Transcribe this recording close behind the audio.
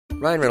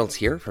Ryan Reynolds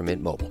here from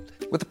Mint Mobile.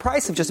 With the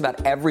price of just about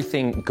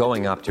everything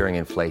going up during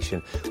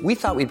inflation, we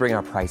thought we'd bring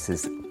our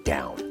prices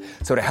down.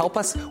 So to help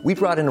us, we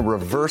brought in a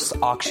reverse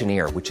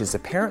auctioneer, which is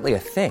apparently a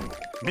thing.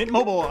 Mint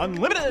Mobile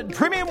Unlimited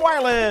Premium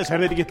Wireless. How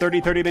to get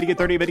 30, 30, how to get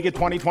 30, how to get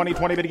 20, 20,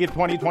 20, how to get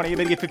 20, 20, how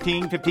to get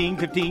 15, 15,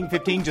 15,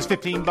 15, just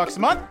 $15 a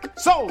month?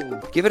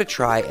 Sold! Give it a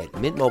try at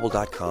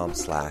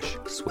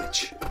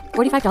mintmobile.com/switch.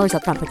 $45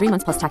 up front for 3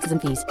 months plus taxes and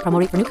fees. Promo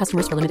rate for new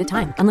customers for limited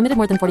time. Unlimited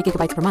more than 40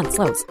 gigabytes per month.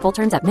 Slows full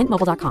terms at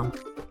mintmobile.com.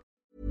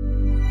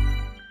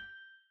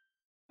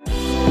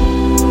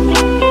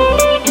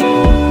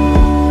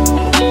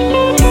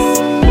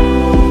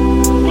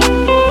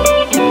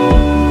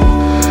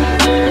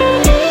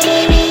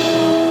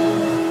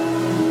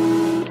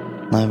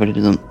 Nei, fordi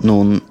liksom,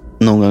 noen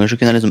ganger så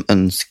kunne jeg liksom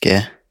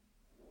ønske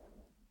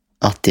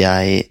at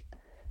jeg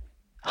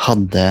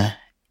hadde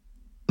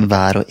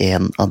hver og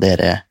en av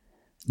dere,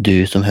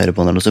 du som hører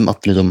på,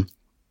 at liksom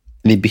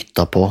vi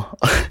bytta på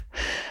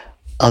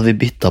at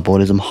vi bytta på å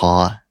liksom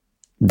ha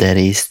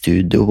dere i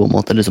studio på en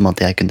måte, liksom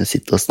at jeg kunne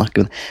sitte og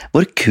snakke.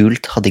 Hvor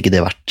kult hadde ikke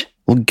det vært?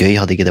 Hvor gøy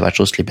hadde ikke det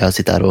vært? Så slipper jeg å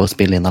sitte her og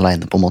spille inn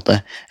alene på en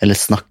måte, eller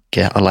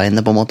snakke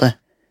alene på en måte.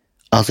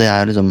 Altså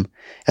jeg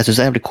synes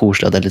det er jævlig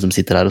koselig at jeg liksom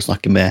sitter her og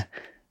snakker med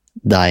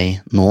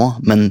deg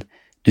nå, men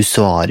du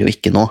svarer jo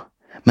ikke nå.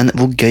 Men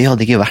hvor gøy hadde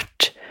det ikke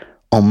vært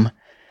om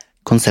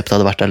konseptet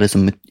hadde vært der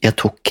liksom, jeg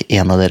tok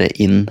en av dere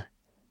inn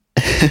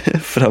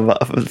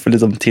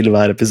liksom, til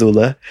hver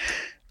episode,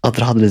 at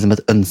dere hadde liksom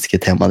et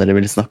ønsketema dere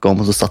ville snakke om,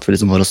 og så satt vi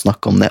liksom for å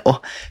snakke om det.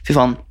 Fy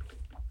faen,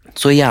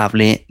 så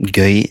jævlig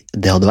gøy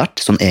det hadde vært,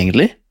 sånn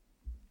egentlig.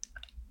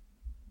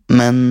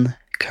 Men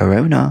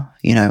corona,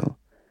 you know,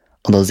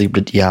 og det hadde sikkert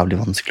blitt jævlig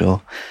vanskelig å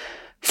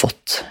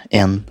fått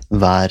en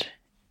hver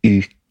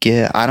uke.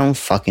 I don't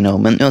fucking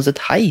know, men uansett,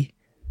 hei!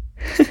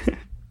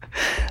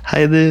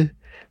 Hei du,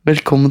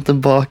 velkommen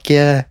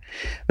tilbake.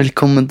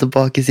 Velkommen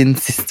tilbake siden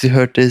sist vi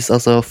hørtes,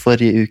 altså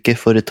forrige uke,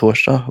 forrige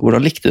torsdag.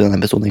 Hvordan likte du denne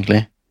episoden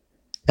egentlig?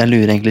 Jeg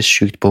lurer egentlig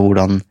sjukt på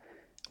hvordan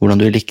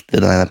du likte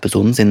denne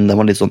episoden, siden det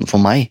var litt sånn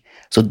for meg.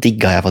 Så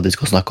digga jeg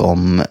faktisk å snakke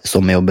om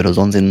sommerjobber og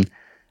sånn, siden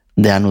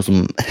det er noe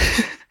som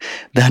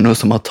det er noe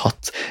som har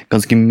tatt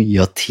ganske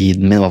mye av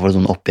tiden min, i hvert fall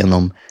sånn opp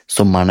gjennom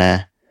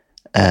sommerne,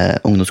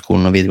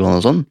 ungdomsskolen og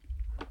videregående og sånn.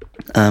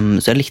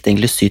 Så jeg likte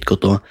egentlig sykt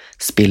godt å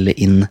spille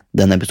inn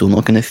denne episoden,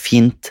 og kunne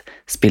fint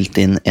spilt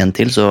inn en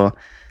til, så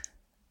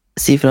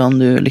si fra om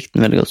du likte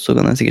den veldig godt, så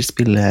kan jeg sikkert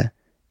spille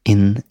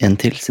inn en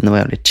til, siden det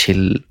var jævlig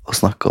chill å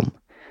snakke om.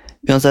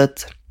 Uansett,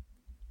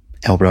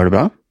 jeg håper du har det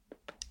bra.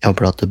 Jeg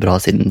håper du har hatt det bra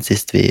siden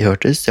sist vi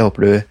hørtes. Jeg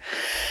håper du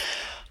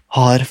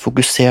har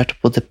fokusert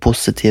på det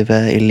positive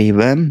i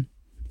livet,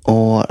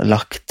 og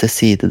lagt til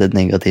side det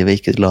negative,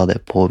 ikke la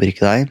det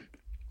påvirke deg.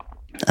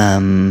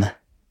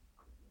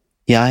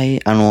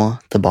 Jeg er nå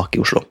tilbake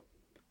i Oslo.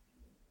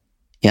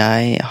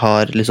 Jeg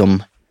har liksom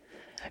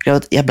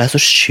jeg ble så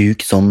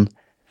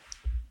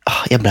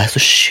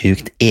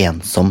sjukt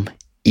ensom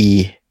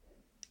i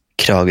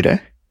Kragerø.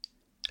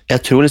 Jeg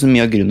tror liksom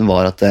mye av grunnen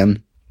var at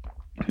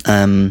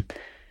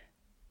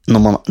når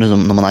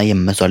man er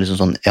hjemme, så er det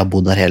liksom sånn, jeg har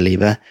bodd der hele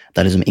livet, det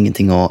er liksom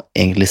ingenting å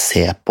egentlig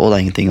se på, det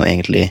er ingenting å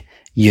egentlig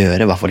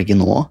gjøre, i hvert fall ikke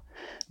nå,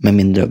 med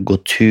mindre å gå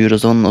tur og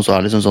sånn, og så er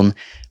det liksom sånn,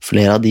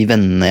 flere av de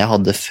vennene jeg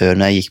hadde før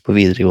når jeg gikk på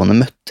videregående,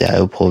 møtte jeg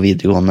jo på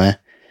videregående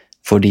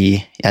fordi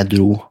jeg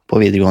dro på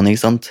videregående,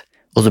 ikke sant?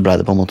 Og så ble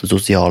det på en måte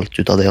sosialt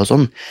ut av det og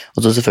sånn, og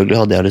så selvfølgelig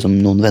hadde jeg liksom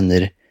noen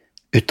venner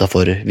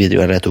utenfor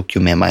videregående, jeg tok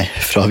jo med meg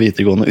fra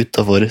videregående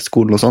utenfor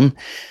skolen og sånn,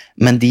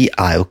 men de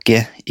er jo ikke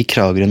i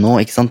Kragerø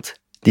nå, ikke sant?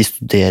 De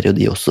studerer jo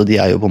de også, de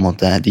er jo på en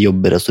måte, de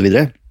jobber og så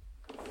videre.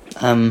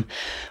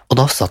 Og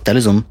da satt jeg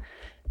liksom,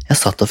 jeg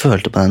satt og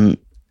følte på den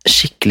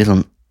skikkelig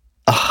sånn,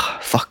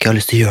 fuck, jeg har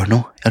lyst til å gjøre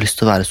noe, jeg har lyst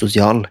til å være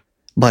sosial,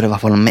 bare i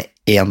hvert fall med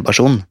en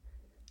person,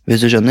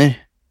 hvis du skjønner.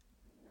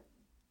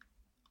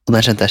 Og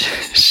den kjente jeg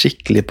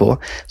skikkelig på,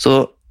 så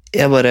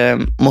jeg bare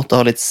måtte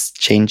ha litt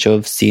change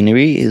of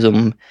scenery, som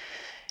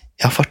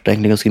jeg har fartet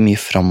egentlig ganske mye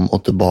fram og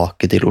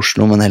tilbake til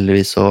Oslo, men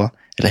heldigvis så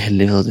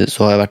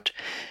har jeg vært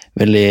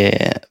veldig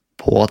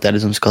på at jeg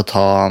liksom skal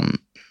ta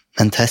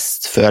en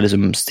test før jeg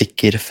liksom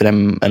stikker frem,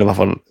 eller i hvert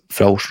fall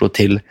fra Oslo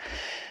til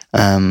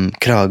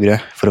Kragerø,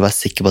 for å være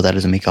sikker på at jeg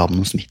liksom ikke har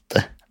noen smitte.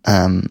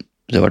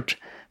 Så jeg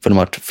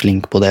har vært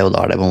flink på det, og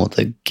da er det på en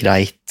måte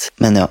greit.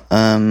 Men ja,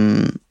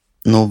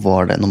 nå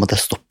måtte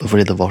jeg stoppe,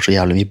 fordi det var så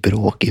jævlig mye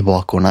bråk i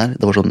bakgården her.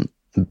 Det var sånn,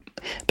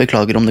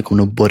 beklager om det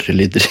kommer noen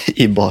borrelyder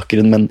i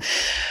bakgrunnen, men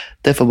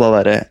det får bare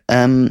være.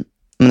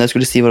 Men det jeg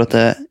skulle si var at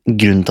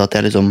grunnen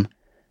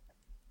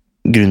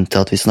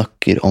til at vi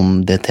snakker om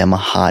det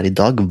temaet her i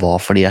dag,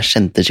 var fordi jeg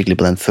kjente skikkelig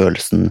på den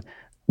følelsen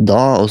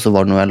da, og så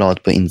var det noe jeg la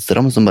ut på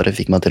Instagram som bare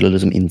fikk meg til å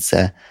liksom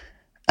innse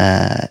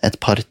et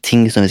par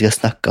ting som vi skal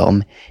snakke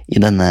om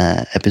i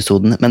denne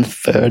episoden. Men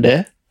før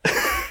det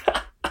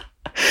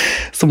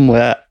så må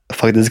jeg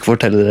faktisk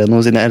fortelle dere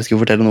noe, siden jeg elsker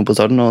å fortelle noe på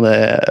starten, og det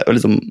er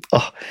liksom,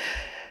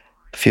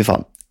 fy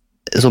faen.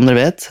 Som dere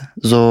vet,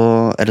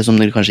 eller som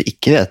dere kanskje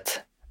ikke vet,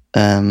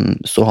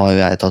 så har jo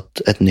jeg tatt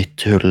et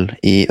nytt hull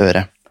i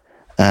øret.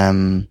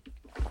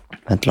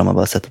 Vent, la meg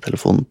bare sette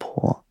telefonen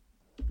på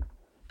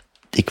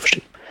ikke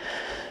forstyrr.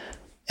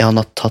 Jeg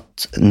har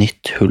tatt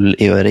nytt hull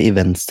i øret, i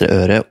venstre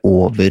øre,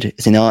 over,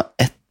 siden jeg har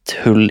ett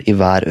hull i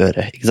hver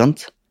øre, ikke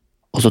sant?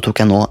 Og så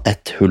tok jeg nå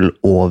ett hull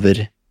over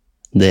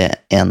det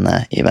ene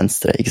i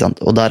venstre, ikke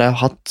sant? Og der har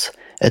jeg hatt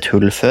et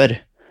hull før,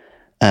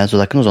 så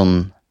det er ikke noe sånn,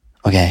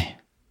 ok,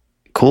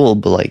 cool,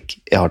 but like,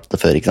 jeg har hatt det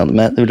før, ikke sant?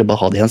 Men jeg ville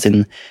bare ha det igjen,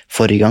 siden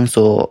forrige gang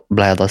så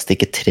ble jeg da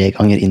stikket 3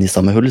 ganger inn i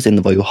samme hull,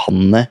 siden det var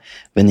Johanne,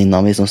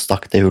 venninna mi, som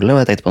stakk det hullet,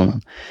 og jeg tenkte på noe,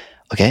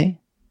 ok,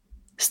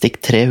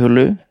 stikk 3 hull,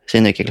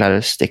 siden du ikke klarer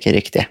å stikke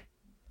riktig.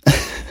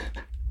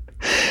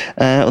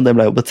 Og det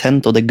ble jo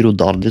betent, og det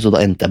grodde aldri, så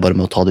da endte jeg bare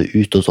med å ta det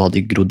ut, og så hadde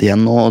det grodd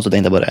igjen nå, og så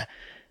tenkte jeg bare,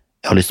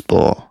 jeg har lyst på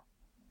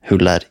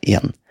hull her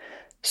igjen.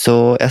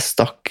 Så jeg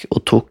stakk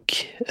og tok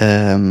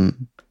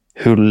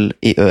hull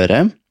i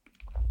øret,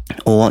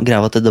 og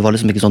greia var at det var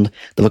liksom ikke sånn,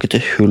 det var ikke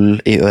et hull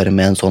i øret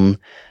med en sånn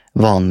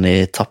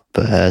vanlig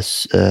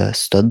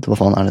tappestødd, hva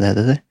faen er det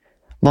heter?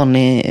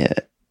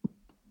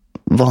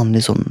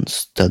 Vanlig sånn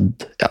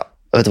stødd, ja,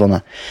 vet du hva det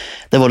er?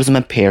 Det var liksom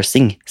en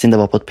piercing, siden det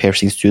var på et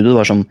piercing-studio,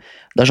 det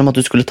er som at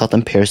du skulle tatt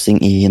en piercing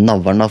i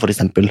navlen da, for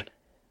eksempel.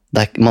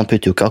 Man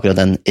putter jo ikke akkurat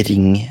en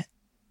ring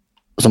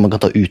som man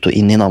kan ta ut og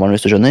inn i navlen,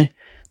 hvis du skjønner.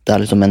 Det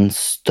er liksom en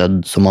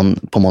stødd som man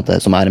på en måte,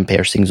 som er en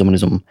piercing som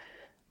liksom,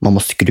 man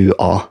må skru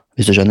av,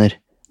 hvis du skjønner.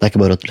 Det er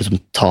ikke bare å liksom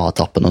ta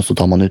tappen, og så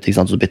tar man ut, ikke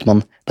sant? Så bytter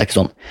man. Det er ikke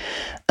sånn.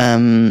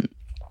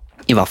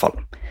 I hvert fall.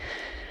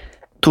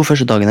 2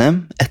 første dagene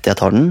etter jeg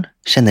tar den,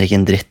 kjenner jeg ikke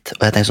en dritt.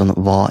 Og jeg tenker sånn,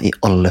 hva i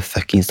alle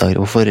fuckings dager?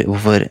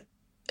 Hvorfor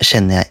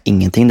kjenner jeg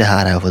ingenting? Det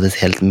her er jo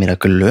faktisk helt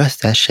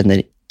mirakuløst. Jeg kjenner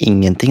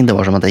ingenting. Det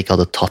var som at jeg ikke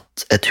hadde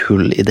tatt et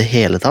hull i det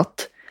hele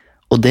tatt.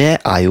 Og det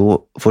er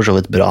jo for så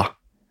vidt bra.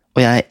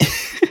 Og jeg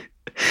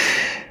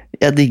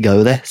digget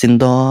jo det, siden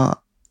da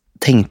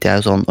tenkte jeg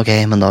jo sånn, ok,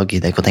 men da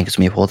gidder jeg ikke å tenke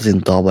så mye på det, siden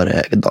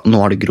nå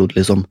har det grodd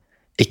liksom,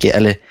 ikke,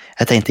 eller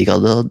jeg tenkte ikke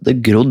at det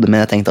hadde grodd, men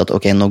jeg tenkte at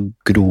ok, nå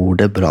gror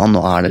det bra, nå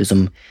er det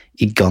liksom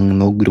i gang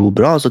med å gro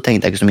bra, og så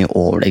tenkte jeg ikke så mye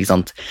over det, ikke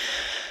sant?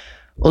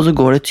 Og så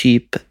går det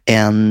typ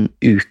 1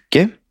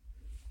 uke,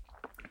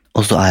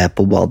 og så er jeg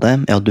på badet,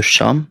 jeg har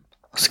dusjet,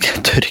 og så skal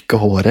jeg tørke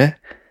håret,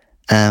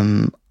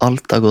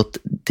 alt har gått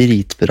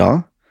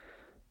dritbra,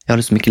 jeg har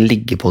liksom ikke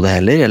ligget på det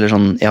heller, eller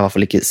sånn, jeg har i hvert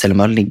fall ikke, selv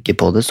om jeg har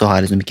ligget på det, så har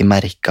jeg liksom ikke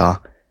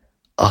merket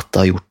at det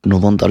har gjort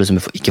noe vondt, det har liksom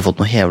ikke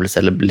fått noe hevelse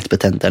eller blitt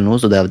betent eller noe,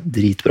 så det er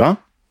dritbra.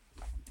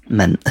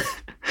 Men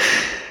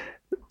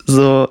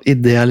så i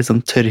det jeg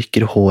liksom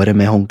tørker håret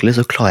med håndkle,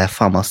 så klarer jeg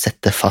faen meg å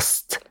sette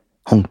fast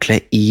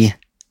håndkle i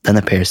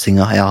denne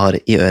piercinga jeg har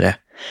i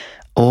øret.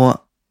 Og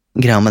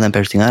greia med den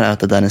piercinga er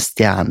at det er en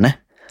stjerne,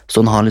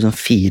 så den har liksom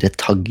 4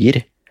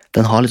 tagger.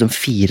 Den har liksom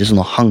 4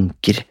 sånne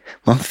hanker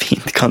man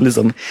fint kan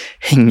liksom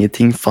henge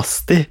ting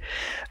fast i.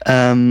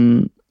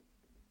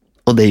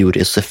 Og det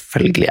gjorde jo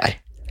selvfølgelig jeg.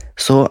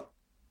 Så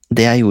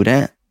det jeg gjorde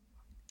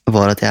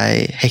var at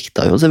jeg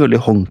hekta jo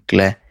selvfølgelig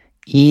håndkle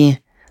i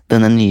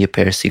denne nye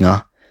piercinga,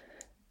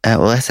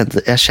 og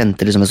jeg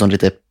kjente liksom et sånn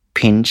lite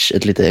pinch,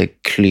 et lite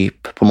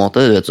klyp på en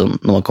måte, du vet sånn,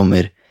 når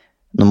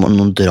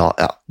noen drar,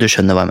 ja, du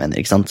skjønner hva jeg mener,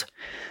 ikke sant?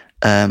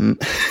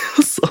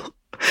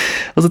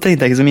 Og så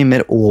tenkte jeg ikke så mye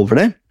mer over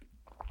det,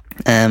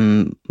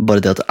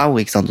 bare det at, au,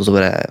 ikke sant, og så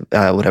bare,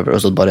 ja, whatever,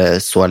 og så bare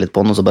så jeg litt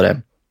på den, og så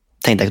bare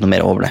tenkte jeg ikke noe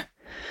mer over det.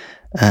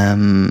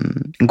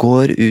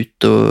 Går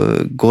ut og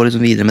går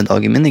liksom videre med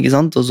dagen min, ikke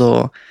sant? Og så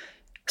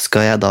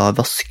skal jeg da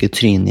vaske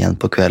trynet igjen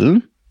på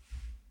kvelden,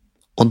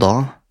 og da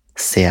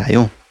ser jeg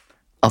jo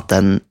at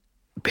den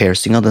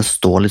piercinga, den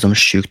står liksom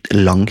sjukt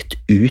langt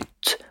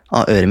ut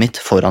av øret mitt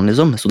foran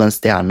liksom, så den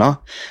stjerna,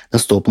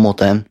 den står på en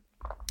måte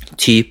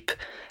typ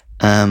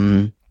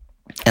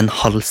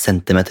 0,5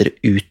 centimeter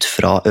ut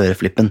fra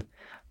øreflippen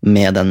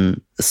med den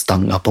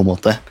stanga på en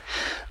måte.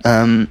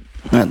 Nå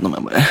må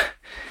jeg bare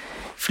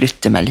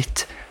flytte meg litt.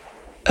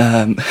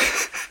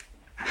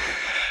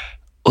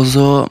 Og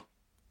så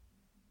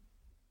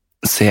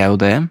ser jeg jo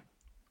det,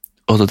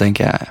 og så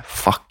tenker jeg,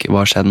 fuck,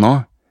 hva har skjedd nå?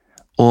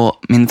 Og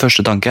min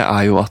første tanke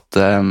er jo at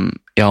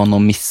jeg har nå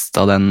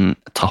mistet den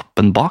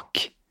tappen bak,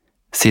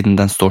 siden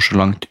den står så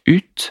langt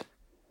ut.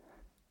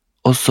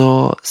 Og så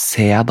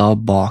ser jeg da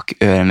bak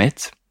øret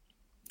mitt,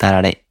 der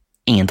er det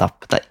ingen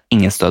tapp, det er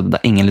ingen stødd,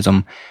 det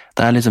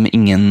er liksom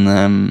ingen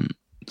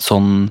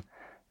sånn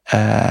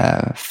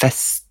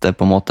feste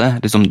på en måte,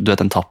 liksom, du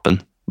vet den tappen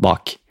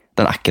bak,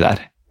 den er ikke der,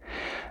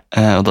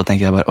 og da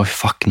tenker jeg bare, oi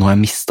fuck, nå har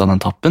jeg mistet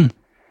den tappen.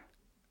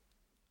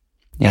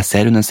 Jeg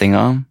ser under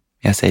senga,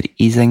 jeg ser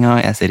i senga,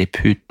 jeg ser i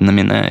putene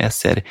mine, jeg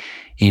ser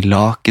i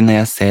lakene,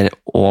 jeg ser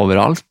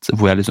overalt,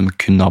 hvor jeg liksom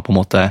kunne ha på en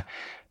måte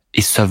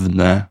i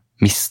søvne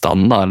mistet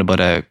den da, eller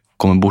bare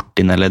komme bort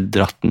inn, eller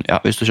dratt den,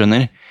 ja, hvis du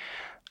skjønner.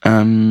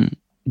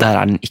 Der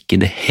er den ikke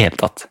i det hele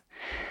tatt.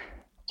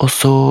 Og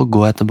så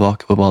går jeg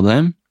tilbake på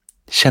badet,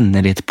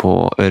 kjenner litt på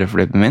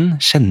øreflippen min,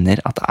 kjenner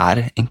at det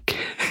er en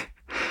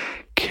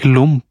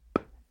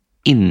klump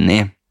inni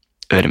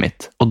øret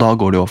mitt. Og da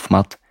går det jo opp for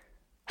meg at,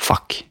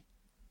 fuck,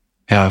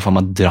 jeg har jo for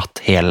meg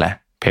dratt hele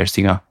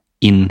piercinga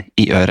inn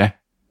i øret.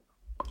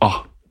 Åh,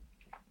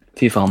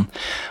 fy faen.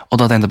 Og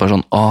da tenkte jeg bare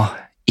sånn,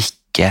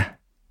 ikke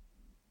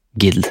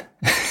gidd.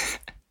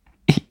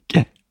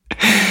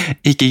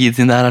 Ikke gidd,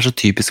 siden det her så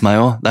typisk meg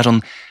også. Det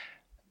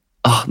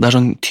er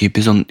sånn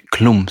typisk sånn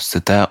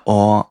klumsete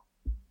og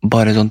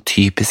bare sånn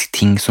typisk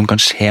ting som kan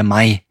skje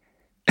meg.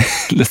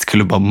 Det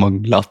skulle bare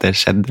mangle at det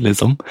skjedde,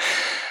 liksom.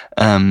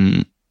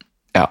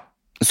 Ja,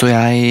 så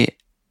jeg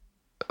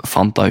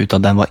fant da ut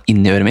at den var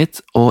inne i øret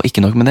mitt, og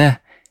ikke nok med det.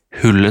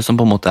 Hullet som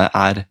på en måte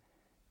er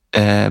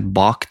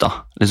bak da,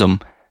 liksom,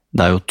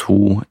 det er jo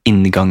 2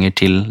 innganger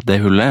til det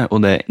hullet,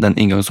 og den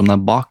inngangen som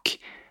er bak,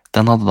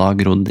 den hadde da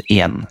grodd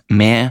igjen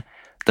med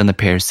denne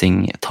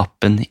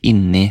piercing-tappen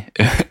inni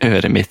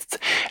øret mitt.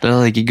 Eller det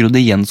hadde ikke grodd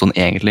igjen sånn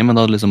egentlig, men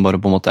det hadde liksom bare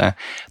på en måte,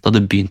 det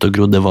hadde begynt å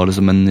gro, det var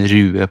liksom en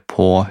rue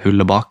på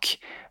hullet bak.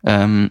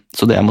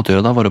 Så det jeg måtte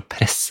gjøre da var å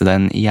presse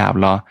den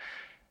jævla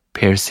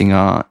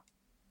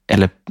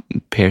eller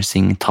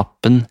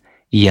piercing-tappen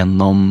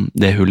gjennom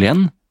det hullet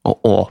igjen,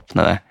 og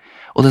åpne det.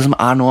 Og det som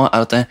er nå,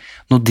 er at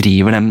nå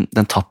driver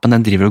den tappen,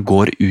 den driver og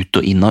går ut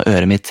og inn av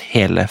øret mitt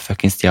hele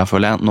fucking tida,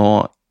 føler jeg.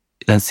 Nå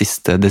det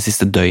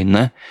siste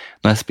døgnet,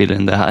 når jeg spiller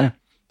inn det her,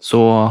 så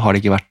har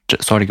det ikke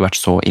vært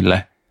så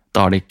ille.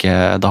 Da har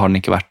den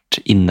ikke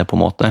vært inne på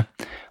en måte.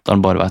 Da har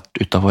den bare vært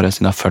utenfor,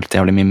 siden jeg har følt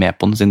jævlig mye med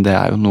på den, siden det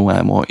er jo noe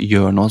jeg må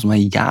gjøre nå, som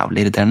er jævlig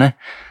irriterende.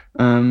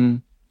 Hva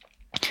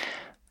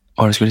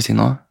var det jeg skulle si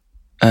nå?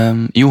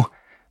 Jo,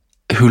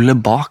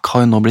 hullet bak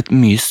har jo nå blitt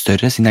mye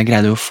større, siden jeg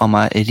greide jo faen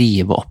meg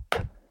rive opp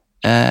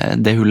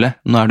det hullet.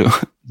 Nå er det jo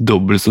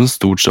dobbelt så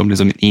stort som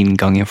liksom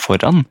inngangen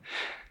foran.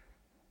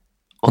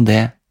 Og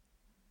det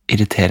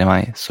irriterer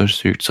meg så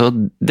sykt. Så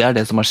det er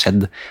det som har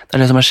skjedd. Det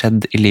er det som har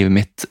skjedd i livet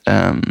mitt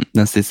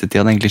den siste tiden.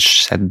 Det har egentlig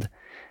skjedd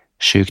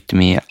sykt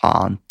mye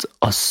annet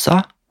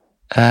også,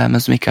 men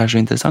som ikke er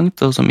så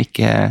interessant, og som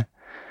ikke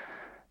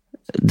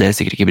dere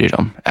sikkert ikke bryr deg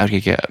om. Jeg orker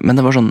ikke. Men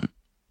det var sånn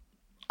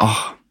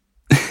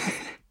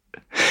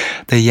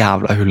det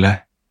jævla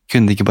hullet.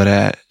 Kunne det ikke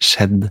bare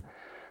skjedd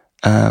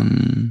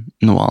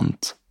noe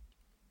annet?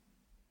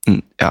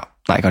 Ja,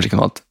 nei, kanskje ikke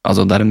noe annet.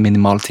 Altså, det er en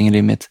minimal ting i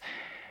livet mitt.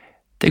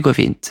 Det går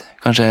fint.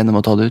 Kanskje jeg må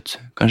ta det ut.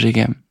 Kanskje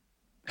ikke.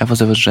 Jeg får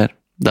se hva som skjer.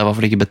 Det er i hvert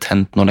fall ikke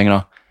betent nå lenger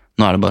da.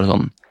 Nå er det bare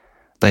sånn,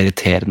 det er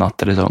irriterende at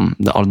det liksom,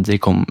 det aldri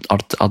kom,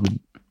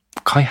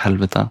 hva i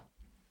helvete?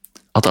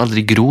 At det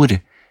aldri gror,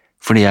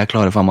 fordi jeg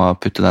klarer for meg å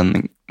putte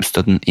den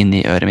støtten inn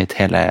i øret mitt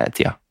hele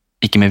tida.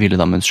 Ikke med vilje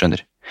da, men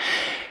skjønner.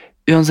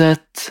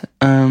 Uansett,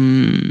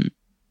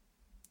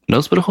 la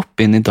oss bare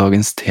hoppe inn i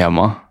dagens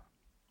tema,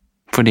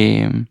 fordi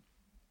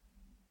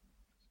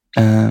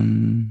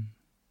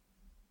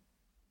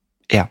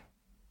ja.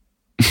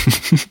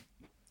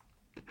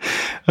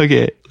 Ok,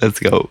 let's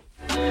go.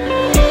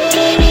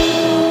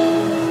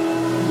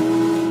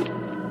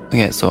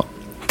 Ok, så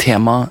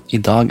tema i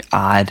dag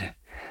er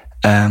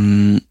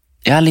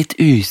jeg er litt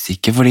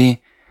usikker, fordi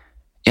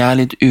jeg er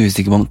litt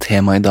usikker på om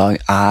tema i dag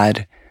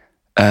er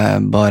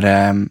bare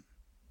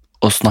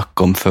å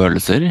snakke om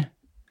følelser,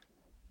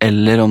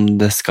 eller om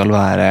det skal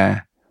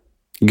være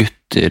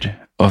gutter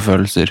og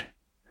følelser.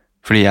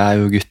 Fordi jeg er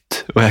jo gutt,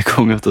 og jeg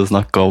kommer jo til å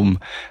snakke om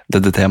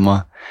dette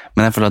temaet.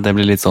 Men jeg føler at det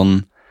blir litt sånn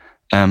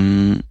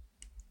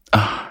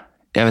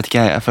jeg vet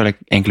ikke, jeg føler jeg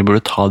egentlig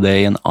burde ta det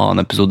i en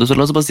annen episode. Så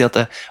la oss bare si at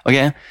ok,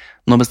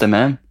 nå bestemmer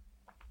jeg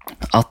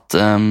at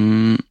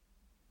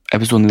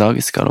episoden i dag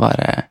skal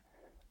være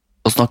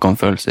å snakke om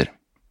følelser.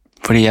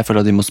 Fordi jeg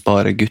føler at vi må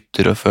spare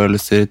gutter og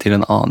følelser til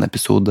en annen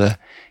episode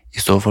i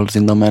så fall,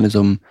 siden da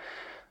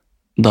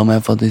må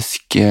jeg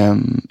faktisk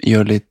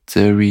gjøre litt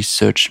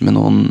research med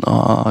noen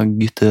av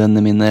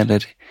guttevennene mine,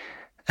 eller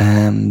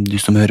du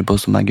som hører på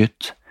som er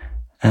gutt.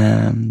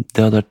 Det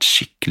hadde vært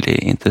skikkelig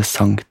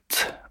interessant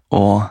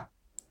å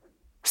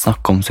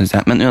snakke om, synes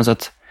jeg. Men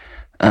uansett,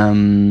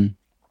 grunnen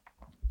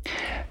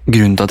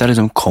til at jeg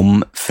liksom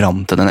kom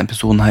fram til denne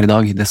episoden her i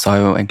dag, det sa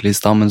jeg jo egentlig i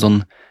sted, men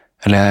sånn,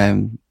 eller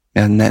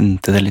jeg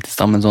nevnte det litt i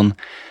sted, men sånn,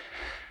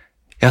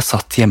 jeg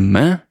satt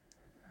hjemme,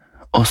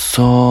 og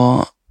så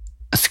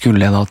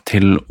skulle jeg da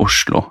til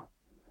Oslo.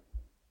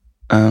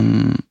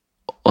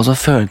 Og så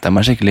følte jeg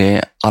meg skikkelig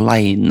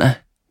alene.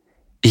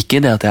 Ikke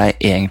det at jeg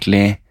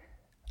egentlig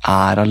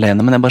er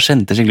alene, men jeg bare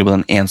kjente skikkelig på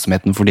den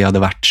ensomheten, fordi jeg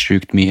hadde vært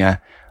sykt mye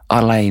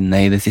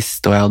alene i det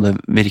siste, og jeg hadde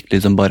virkelig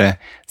liksom bare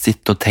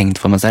sittet og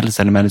tenkt for meg selv,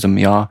 selv om jeg liksom,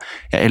 ja,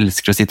 jeg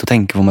elsker å sitte og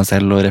tenke for meg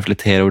selv og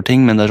reflektere over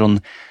ting, men det er sånn,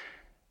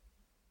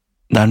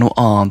 det er noe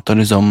annet å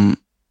liksom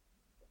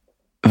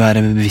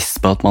være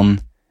bevisst på at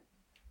man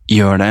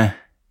gjør det,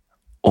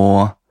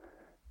 og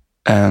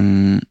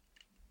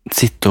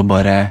sitte og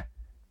bare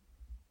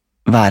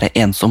være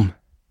ensom,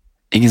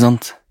 ikke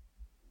sant?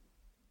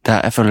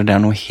 Jeg føler det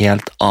er noe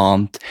helt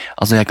annet.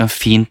 Altså, jeg kan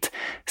fint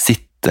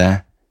sitte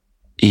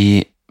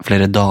i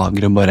flere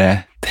dager og bare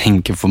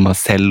tenke for meg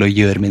selv og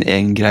gjøre min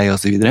egen greie og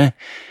så videre,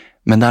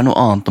 men det er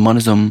noe annet når man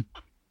liksom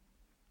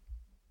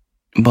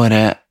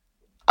bare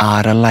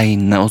er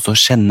alene, og så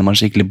kjenner man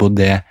skikkelig på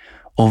det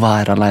å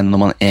være alene når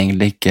man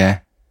egentlig ikke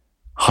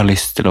har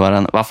lyst til å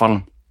være alene. I hvert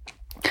fall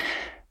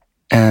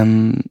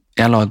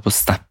jeg la ut på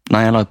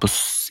jeg la ut på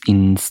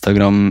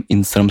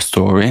Instagram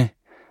Story.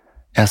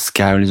 Jeg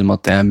skrev liksom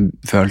at jeg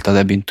følte at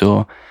jeg begynte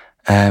å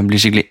bli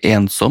skikkelig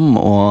ensom,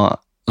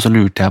 og så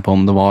lurte jeg på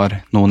om det var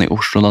noen i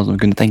Oslo da, som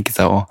kunne tenke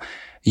seg å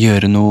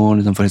gjøre noe,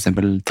 liksom for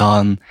eksempel ta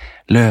en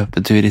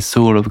løpetur i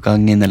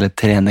soloppgangen, eller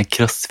trene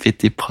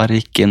crossfit i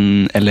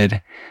parken, eller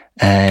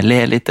le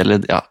litt,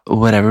 eller ja,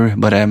 whatever,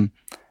 bare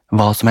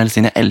hva som helst,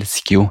 siden jeg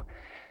elsker jo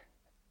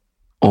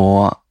å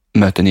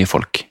møte nye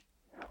folk.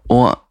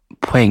 Og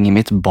poenget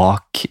mitt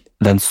bak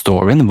den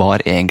storyen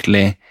var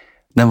egentlig,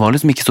 den var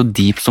liksom ikke så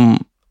deep som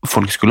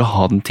folk skulle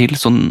ha den til,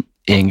 sånn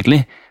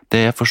egentlig.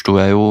 Det forstod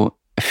jeg jo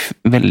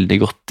veldig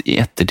godt i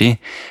ettertid,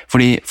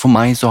 fordi for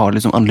meg så har det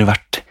liksom aldri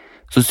vært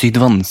så sykt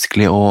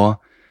vanskelig å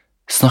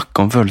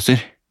snakke om følelser.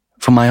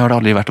 For meg har det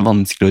aldri vært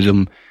vanskelig å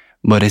liksom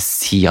bare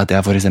si at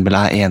jeg for eksempel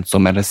er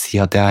ensom, eller si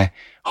at jeg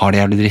har det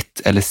jævlig dritt,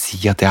 eller si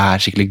at jeg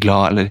er skikkelig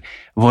glad, eller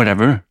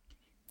whatever.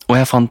 Og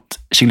jeg fant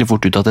skikkelig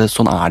fort ut at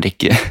sånn er det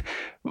ikke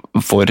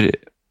for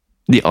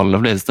de aller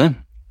fleste.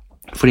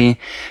 Fordi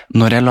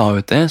når jeg la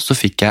ut det, så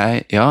fikk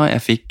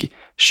jeg fikk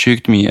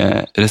sjukt mye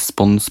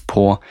respons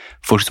på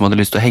folk som hadde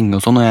lyst til å henge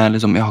og sånn, og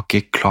jeg har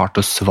ikke klart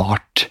å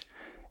svart.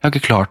 Jeg har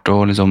ikke klart å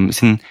liksom,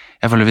 siden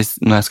jeg føler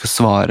når jeg skal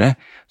svare,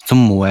 så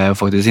må jeg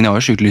faktisk, siden jeg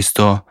har jo sjukt lyst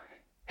til å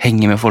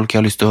henge med folk,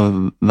 jeg har lyst til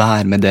å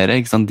være med dere,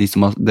 ikke sant?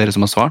 Dere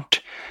som har svart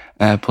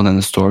på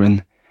denne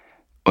storyen.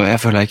 Og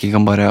jeg føler jeg ikke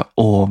kan bare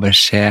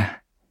overse,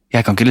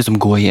 jeg kan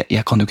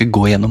jo ikke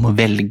gå gjennom og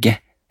velge.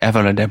 Jeg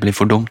føler det blir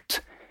for dumt.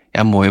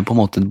 Jeg må jo på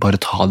en måte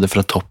bare ta det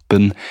fra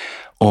toppen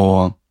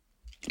og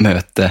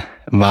møte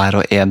hver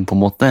og en på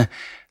en måte,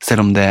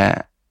 selv om det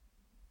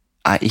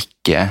er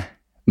ikke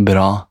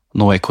bra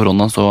nå i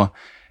korona, så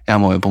jeg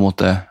må jo på en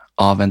måte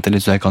avvente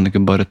litt, så jeg kan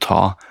ikke bare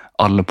ta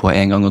alle på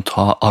en gang og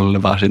ta alle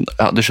hver sin.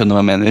 Ja, du skjønner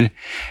hva jeg mener.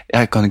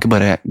 Jeg kan ikke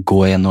bare gå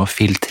igjen og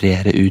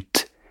filtrere ut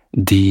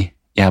de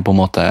jeg på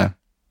en måte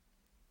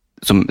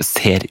som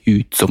ser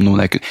ut som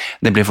noen jeg kunne.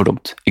 Det blir for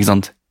dumt, ikke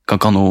sant? Kan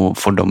ikke ha noen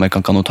fordommer,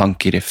 kan ikke ha noen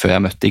tanker før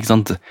jeg møtte, ikke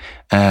sant?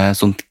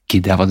 Sånt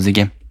gidder jeg faktisk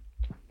ikke.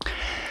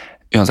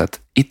 Uansett,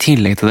 i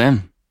tillegg til det,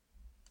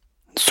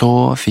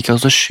 så fikk jeg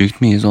også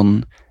sjukt mye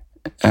sånn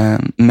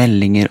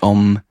meldinger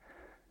om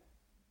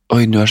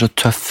oi, du er så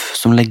tøff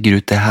som legger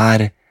ut det her,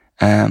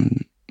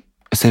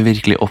 jeg ser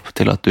virkelig opp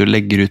til at du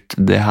legger ut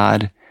det her,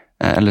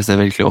 eller ser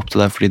virkelig opp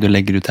til deg fordi du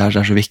legger ut det her, så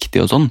er det så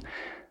viktig og sånn.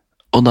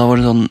 Og da var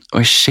det sånn,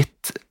 oi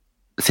shit,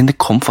 siden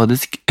det kom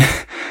faktisk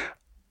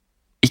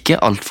ikke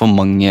alt for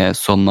mange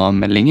sånne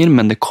meldinger,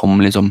 men det kom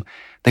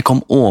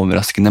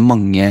overraskende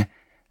mange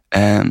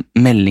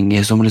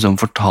meldinger som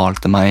liksom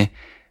fortalte meg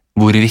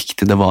hvor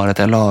viktig det var at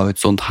jeg la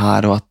ut sånt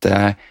her, og at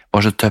jeg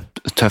var så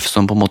tøff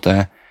som på en måte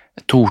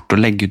torde å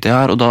legge ut det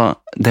her, og da,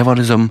 det var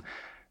liksom,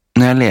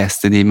 når jeg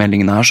leste de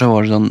meldingene her, så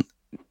var det sånn,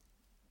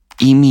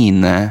 i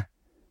mine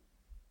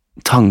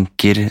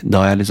tanker,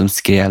 da jeg liksom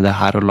skrev det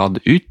her og la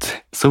det ut,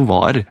 så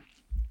var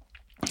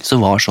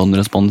sånn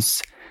respons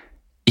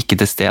ikke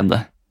til stede.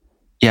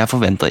 Jeg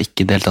forventet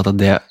ikke deltatt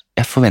at det,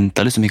 jeg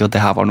forventet liksom ikke at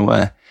det her var noe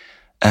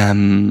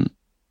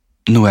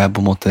jeg på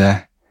en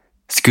måte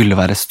skulle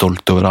være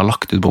stolt over å ha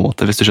lagt ut på en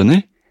måte, hvis du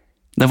skjønner.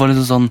 Det var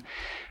liksom sånn,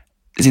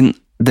 siden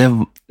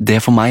det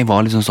for meg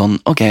var liksom sånn,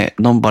 ok,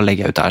 nå bare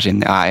legger jeg ut det her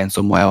siden jeg er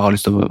ensom og jeg har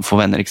lyst til å få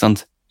venner, ikke sant?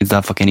 It's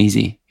that fucking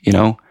easy, you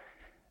know?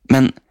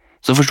 Men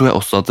så forstod jeg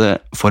også at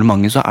for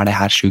mange så er det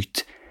her sjukt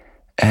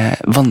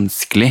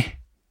vanskelig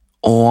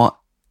å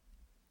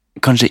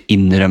kanskje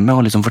innrømme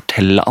og liksom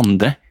fortelle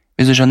andre,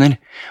 hvis du skjønner.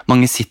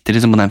 Mange sitter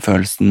liksom på den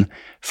følelsen,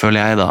 føler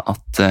jeg da,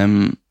 at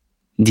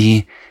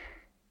de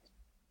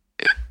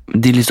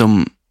liksom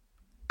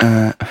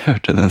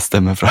hørte den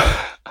stemmen fra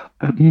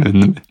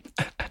munnen min.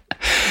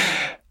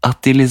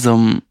 At de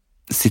liksom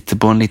sitter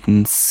på en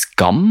liten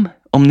skam,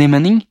 om det er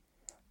mening.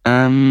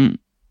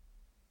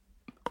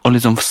 Og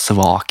liksom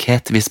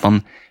svakhet hvis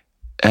man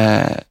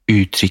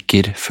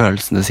uttrykker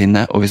følelsene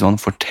sine, og hvis man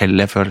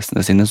forteller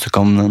følelsene sine, så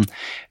kan man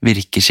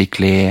virke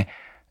skikkelig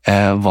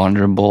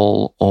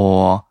vulnerable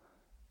og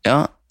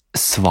ja,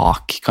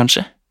 svak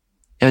kanskje.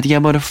 Jeg vet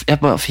ikke,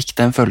 jeg bare fikk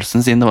den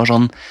følelsen siden det var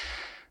sånn,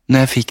 når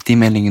jeg fikk de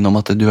meldingene om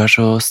at du er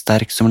så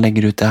sterk som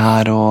legger ut det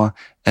her, og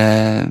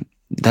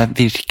det er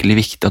virkelig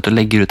viktig at du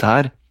legger ut det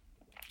her,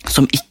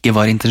 som ikke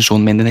var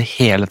intensjonen min i det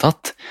hele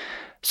tatt,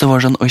 så var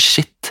det sånn, oi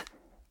shit,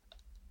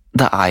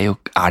 er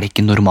det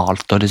ikke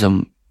normalt å liksom,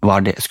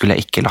 skulle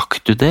jeg ikke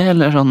lagt ut det,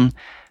 eller sånn,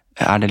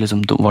 var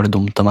det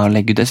dumt av meg å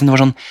legge ut det? Siden det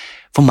var sånn,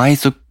 for meg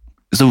så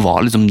var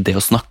liksom det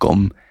å snakke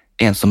om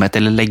ensomhet,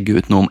 eller legge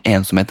ut noe om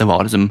ensomhet,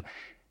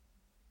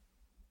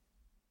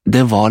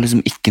 det var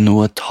liksom ikke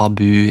noe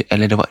tabu,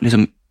 eller det var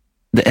liksom,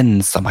 det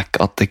ensa meg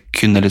ikke at det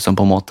kunne liksom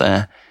på en måte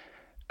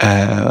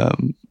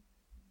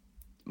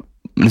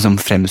liksom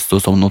fremstå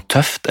som noe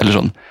tøft, eller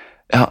sånn.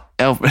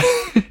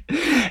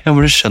 Jeg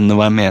burde skjønne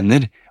hva jeg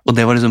mener, og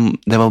det var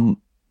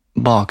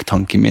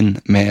baktanken min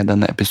med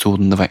denne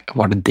episoden.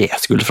 Var det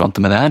jeg skulle fram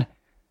til med det her?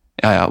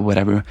 Ja,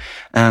 whatever.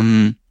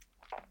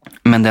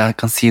 Men det jeg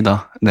kan si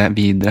da, det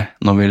videre,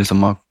 når vi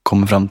liksom har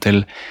kommet frem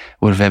til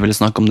hvorfor jeg ville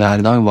snakke om det her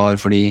i dag, var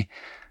fordi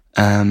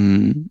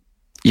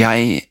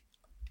jeg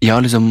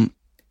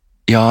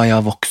ja, jeg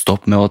har vokst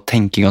opp med å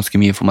tenke ganske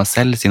mye for meg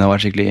selv, siden jeg har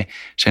vært skikkelig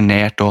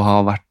genert og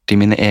har vært i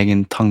mine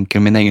egne tanker,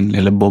 min egen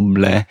lille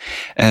boble,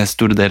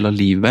 store del av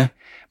livet.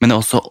 Men jeg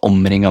har også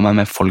omringet meg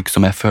med folk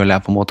som jeg føler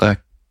jeg på en måte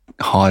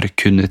har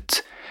kunnet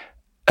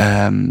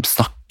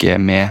snakke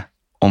med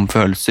om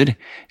følelser.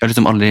 Jeg har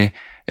liksom aldri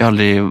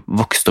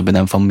vokst opp i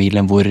den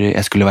familien hvor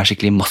jeg skulle være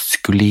skikkelig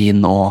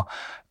maskulin og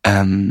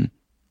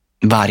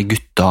være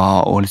gutta,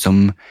 og liksom,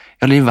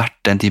 jeg har aldri vært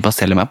den type av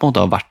selv om jeg på en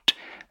måte har vært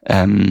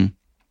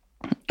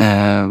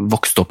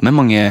vokst opp med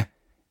mange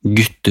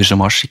gutter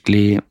som har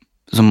skikkelig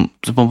som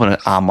på en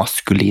måte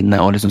maskuline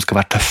og liksom skal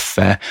være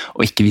tøffe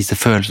og ikke vise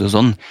følelser og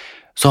sånn,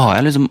 så har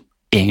jeg liksom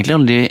egentlig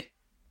aldri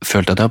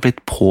følt at jeg har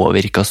blitt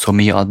påvirket så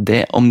mye av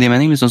det, om det er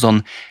mening, liksom sånn,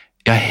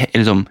 jeg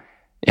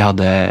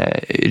hadde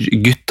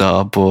gutta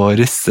på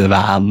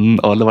russevanen,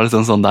 og det var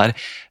liksom sånn der,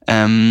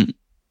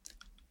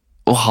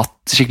 og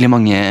hatt skikkelig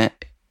mange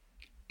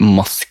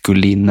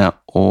maskuline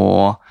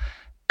og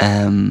hva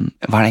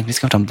det egentlig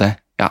skal være frem til?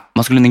 Ja,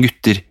 maskuline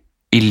gutter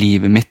i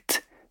livet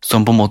mitt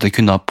som på en måte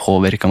kunne ha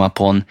påvirket meg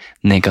på en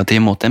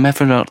negativ måte, men jeg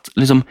føler at,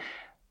 liksom,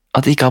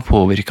 at det ikke har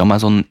påvirket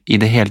meg sånn i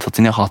det hele tatt,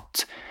 siden jeg har hatt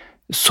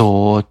så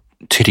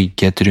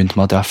trygghet rundt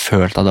meg at jeg har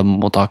følt at jeg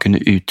måtte ha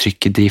kunnet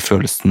uttrykke de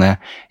følelsene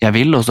jeg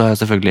vil, og så har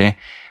jeg selvfølgelig,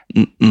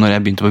 når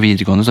jeg begynte på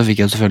videregående, så fikk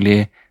jeg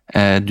selvfølgelig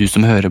du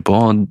som hører på,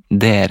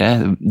 dere,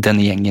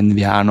 denne gjengen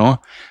vi er nå,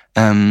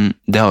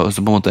 det har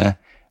også på en måte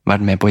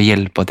vært med på å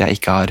hjelpe at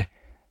jeg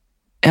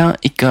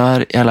jeg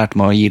har lært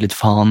meg å gi litt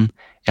faen,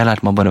 jeg har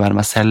lært meg å bare være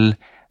meg selv,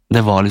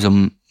 det var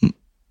liksom,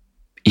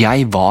 jeg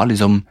var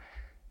liksom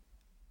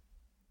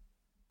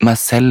meg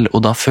selv, og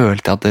da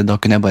følte jeg at da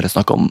kunne jeg bare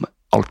snakke om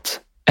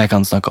alt jeg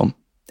kan snakke om,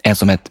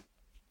 ensomhet,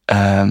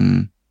 at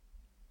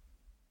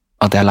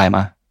jeg er lei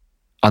meg,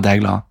 at jeg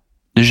er glad,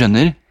 du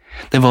skjønner?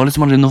 Det var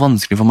liksom aldri noe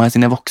vanskelig for meg,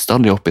 siden jeg vokste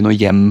aldri opp i noe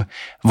hjem,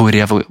 hvor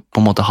jeg på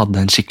en måte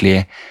hadde en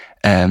skikkelig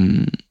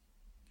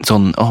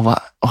sånn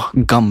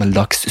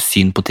gammeldags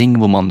syn på ting,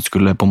 hvor man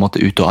skulle på en måte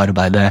ut og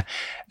arbeide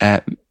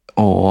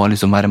og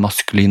liksom være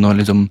maskulin og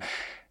liksom,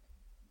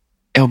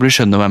 jeg håper du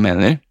skjønner hva jeg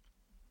mener.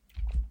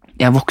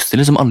 Jeg vokste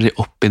liksom aldri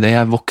opp i det,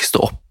 jeg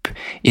vokste opp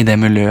i det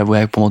miljøet hvor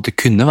jeg på en måte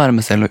kunne være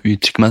meg selv og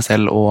uttrykke meg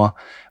selv og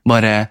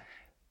bare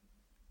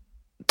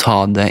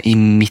ta det i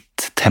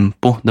mitt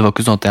tempo. Det var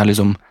ikke sånn at jeg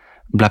liksom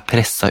ble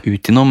presset ut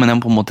i noe, men jeg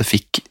på en måte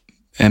fikk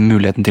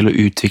muligheten til å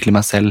utvikle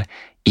meg selv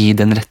i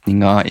den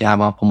retningen jeg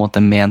var på en måte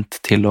ment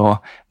til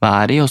å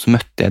være i, og så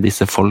møtte jeg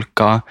disse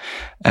folka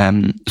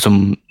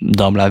som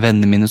da ble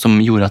vennene mine,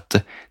 som gjorde at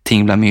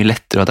ting ble mye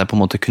lettere, og at jeg på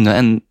en måte kunne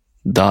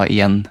enda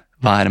igjen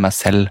være meg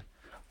selv.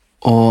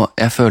 Og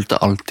jeg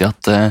følte alltid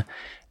at,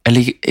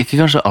 eller ikke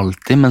kanskje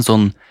alltid, men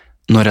sånn,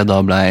 når jeg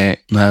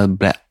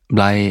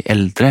ble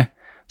eldre,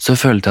 så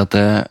følte jeg at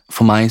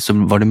for meg så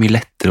var det mye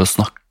lettere å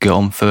snakke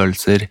om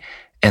følelser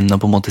enn å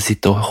på en måte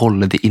sitte og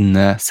holde det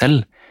inne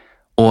selv.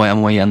 Og jeg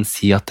må igjen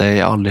si at jeg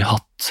har aldri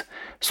hatt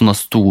sånne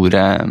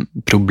store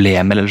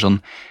problemer, eller sånn,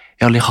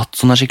 jeg har aldri hatt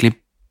sånne skikkelig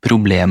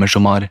problemer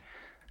som har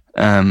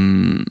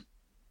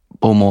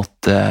på en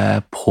måte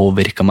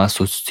påvirket meg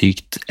så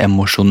sykt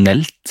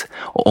emosjonelt,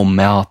 og om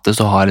jeg har hatt det,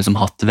 så har jeg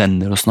liksom hatt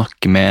venner å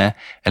snakke med,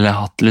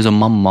 eller hatt liksom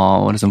mamma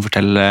å liksom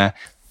fortelle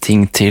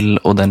ting til,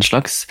 og den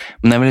slags,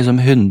 men jeg vil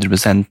liksom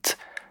 100%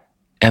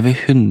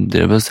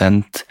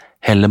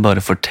 heller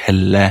bare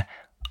fortelle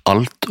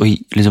alt, og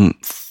liksom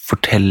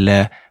fortelle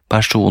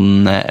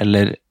personene,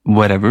 eller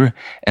whatever,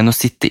 enn å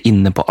sitte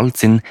inne på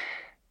alt sin.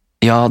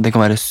 Ja, det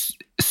kan være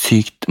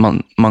sykt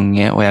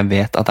mange, og jeg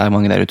vet at det er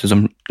mange der ute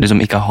som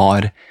liksom ikke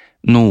har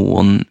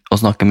noen å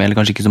snakke med, eller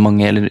kanskje ikke så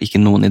mange, eller ikke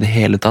noen i det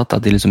hele tatt,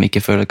 at de liksom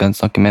ikke føler at de kan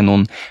snakke med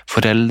noen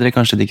foreldre,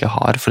 kanskje de ikke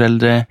har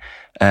foreldre,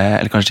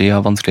 eller kanskje de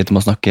har vanskeligheter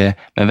med å snakke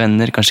med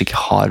venner, kanskje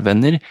ikke har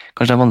venner,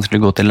 kanskje det er vanskelig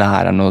å gå til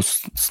læreren og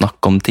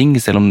snakke om ting,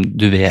 selv om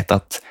du vet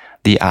at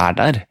de er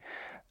der.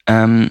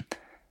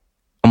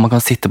 Og man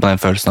kan sitte på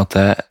den følelsen at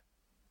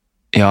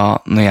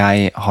ja, når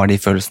jeg har de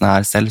følelsene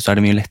her selv, så er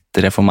det mye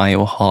lettere for meg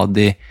å ha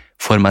de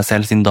for meg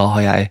selv, siden da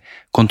har jeg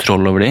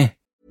kontroll over de.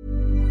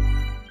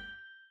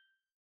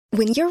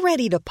 When you're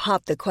ready to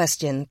pop the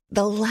question,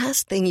 the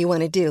last thing you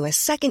want to do is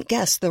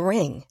second-guess the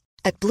ring.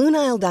 At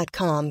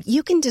BlueNile.com,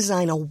 you can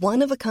design a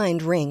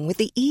one-of-a-kind ring with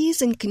the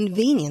ease and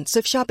convenience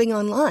of shopping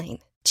online.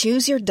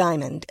 Choose your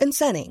diamond and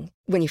setting.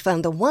 When you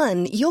find the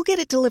one, you'll get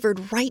it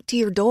delivered right to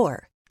your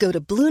door. Go to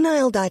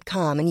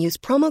BlueNile.com and use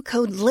promo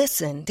code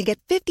LISTEN to get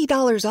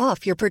 $50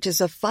 off your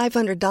purchase of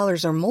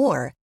 $500 or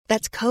more.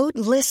 That's code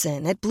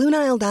LISTEN at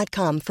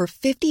BlueNile.com for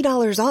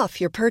 $50 off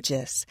your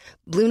purchase.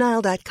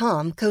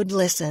 BlueNile.com, code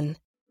LISTEN.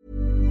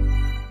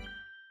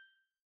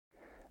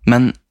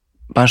 Men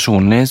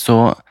personlig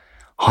så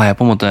har jeg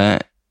på en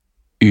måte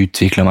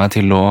utviklet meg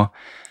til å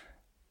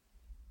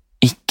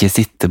ikke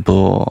sitte på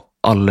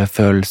alle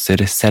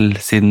følelser selv,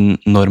 siden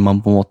når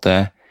man på en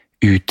måte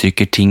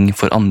uttrykker ting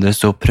for andre,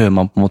 så prøver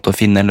man på en måte å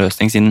finne en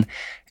løsning, siden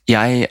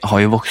jeg har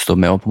jo vokst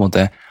opp med å på en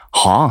måte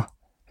ha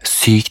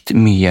sykt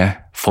mye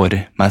for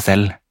meg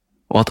selv,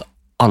 og at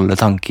alle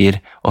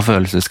tanker og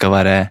følelser skal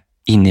være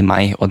inni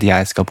meg, og at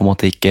jeg skal på en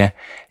måte ikke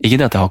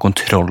det at jeg har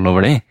kontroll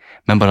over det,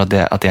 men bare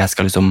at jeg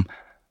skal liksom,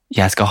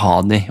 jeg skal ha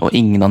de, og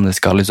ingen andre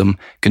skal liksom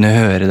kunne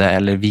høre det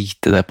eller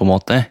vite det på en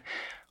måte.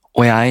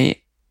 Og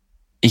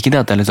ikke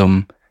det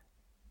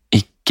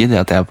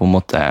at jeg på en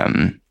måte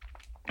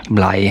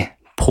blei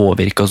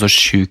påvirket så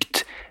sjukt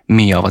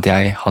mye av at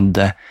jeg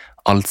hadde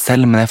alt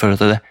selv, men jeg føler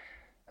at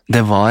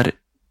det var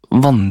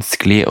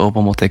vanskelig å på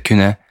en måte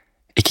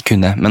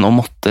men å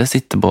måtte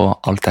sitte på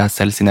alt det her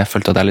selv, siden jeg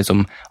følte at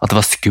det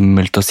var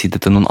skummelt å si det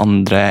til noen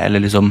andre,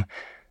 eller liksom,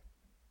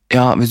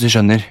 ja, hvis du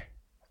skjønner.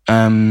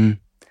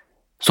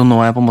 Så nå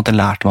har jeg på en måte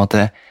lært meg at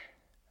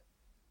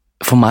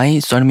for meg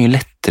så det mye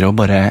lettere å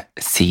bare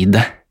si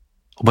det,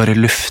 og bare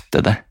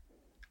lufte det.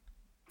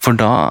 For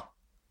da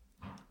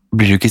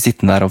blir du ikke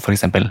sittende der og for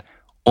eksempel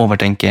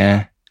overtenke,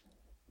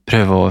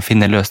 prøve å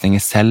finne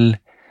løsninger selv,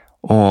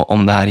 og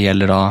om det her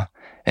gjelder da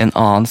en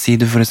annen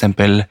side, for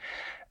eksempel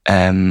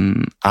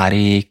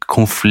i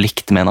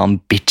konflikt med en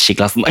annen bitch i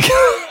klassen.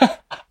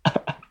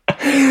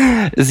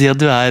 Si at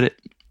du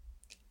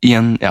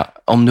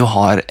om du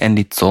har en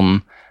litt sånn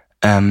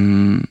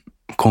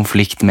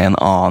konflikt med en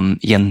annen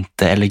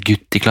jente eller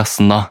gutt i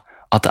klassen da,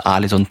 at det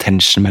litt sånn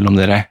tension mellom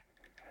dere.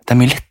 Det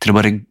mye lettere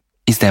bare,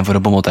 i stedet for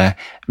å på en måte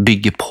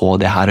bygge på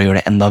det her og gjøre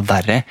det enda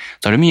verre,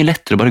 så det mye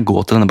lettere å bare gå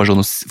til denne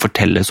personen og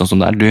fortelle sånn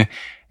som det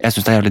jeg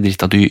synes det jævlig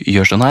dritt at du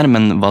gjør sånn her,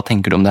 men hva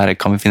tenker du om det her?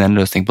 Kan vi finne en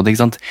løsning på det,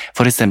 ikke sant?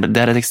 For eksempel,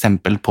 det et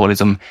eksempel på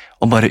liksom,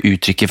 å bare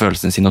uttrykke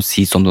følelsene sine og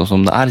si sånn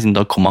som det siden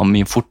da kommer man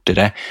mye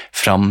fortere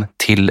fram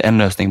til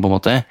en løsning på en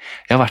måte.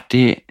 Jeg har vært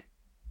i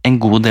en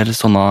god del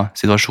sånne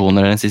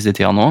situasjoner den siste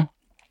tida nå,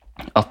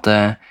 at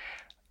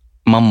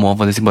man må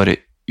faktisk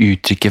bare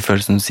uttrykke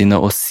følelsene sine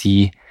og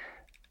si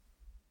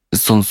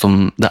sånn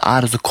som det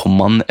og så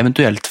kommer man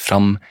eventuelt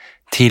fram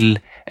til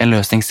en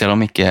løsning, selv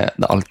om ikke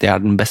det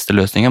alltid den beste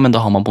løsningen, men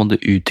da har man på en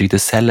måte uttrykt det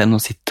selv enn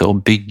å sitte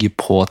og bygge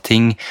på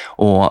ting,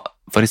 og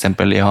for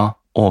eksempel,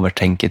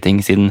 overtenke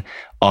ting siden,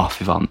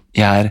 fy faen,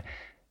 jeg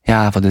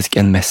faktisk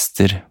en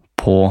mester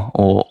på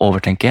å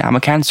overtenke. I'm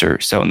a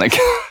cancer, so jeg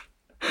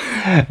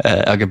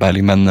har ikke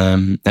peiling, men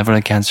jeg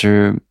får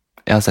cancer,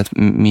 jeg har sett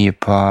mye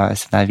på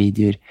sånne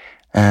videoer.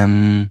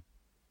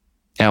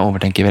 Jeg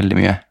overtenker veldig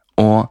mye,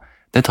 og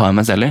det tar jeg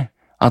meg selv i,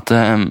 at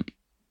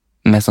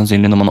mest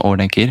sannsynlig når man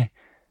overtenker,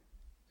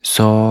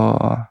 så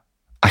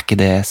ikke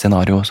det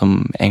scenario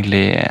som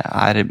egentlig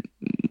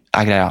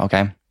greia,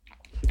 ok?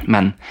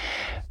 Men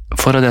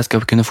for at jeg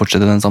skal kunne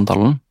fortsette den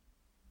samtalen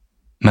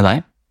med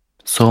deg,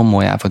 så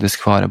må jeg faktisk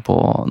svare på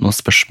noen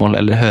spørsmål,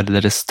 eller høre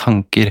deres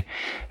tanker,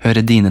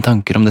 høre dine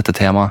tanker om dette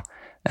temaet.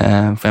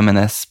 For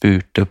jeg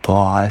spurte på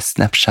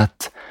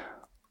Snapchat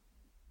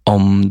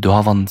om du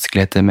har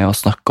vanskeligheter med å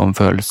snakke om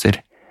følelser,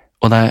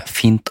 og det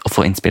fint å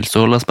få innspill,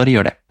 så la oss bare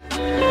gjøre det.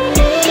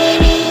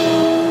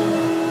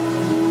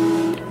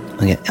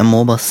 Okay, jeg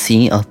må bare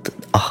si at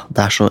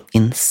det så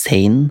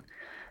insane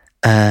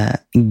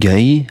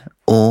gøy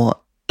å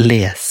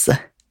lese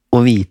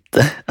og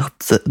vite at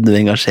du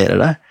engasjerer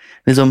deg.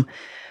 Liksom,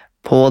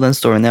 på den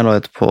storyen jeg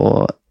la ut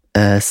på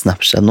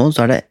Snapchat nå,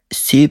 så det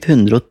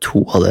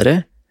 702 av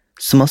dere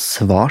som har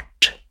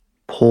svart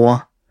på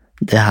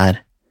det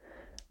her.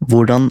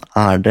 Hvordan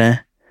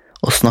det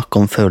å snakke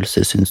om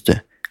følelser, synes du?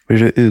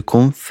 Blir du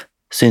ukomf?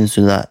 Synes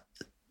du det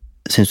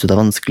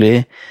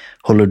vanskelig?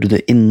 Holder du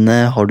det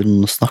inne? Har du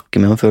noen å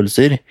snakke med om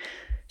følelser?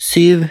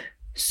 702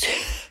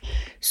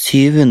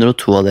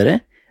 av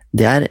dere,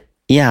 det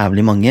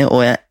jævlig mange, og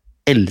jeg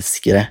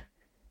elsker det.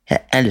 Jeg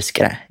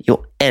elsker det. Jo,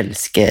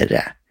 elsker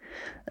det.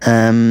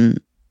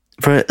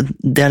 For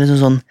det liksom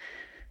sånn,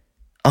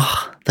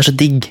 det så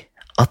digg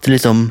at du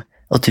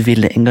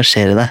vil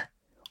engasjere deg.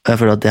 Og jeg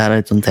føler at det her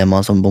et sånt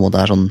tema som på en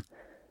måte sånn,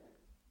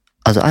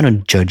 altså, I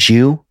don't judge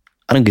you,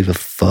 I don't give a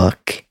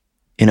fuck,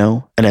 you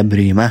know, eller jeg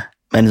bryr meg,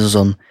 men liksom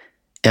sånn,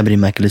 jeg bryr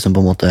meg ikke liksom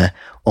på en måte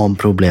om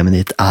problemet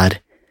ditt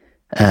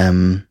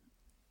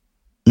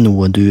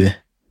noe du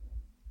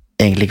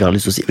egentlig ikke har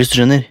lyst til å si. Hvis du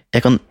skjønner,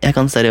 jeg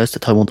kan seriøst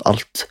ta imot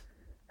alt.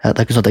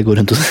 Det ikke sånn at jeg går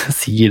rundt og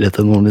sier det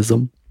til noen,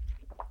 liksom.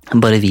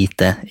 Bare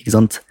vite, ikke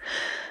sant?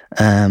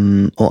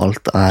 Og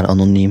alt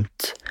anonymt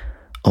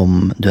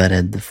om du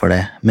redd for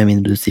det, med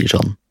mindre du sier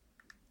sånn,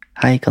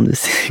 hei, kan du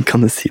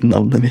si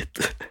navnet mitt?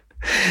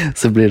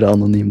 Så blir det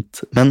anonymt.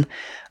 Men,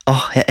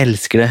 jeg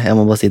elsker det. Jeg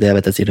må bare si det, jeg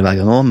vet jeg sier det hver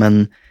gang også, men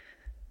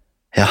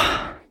ja,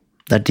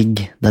 det digg.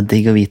 Det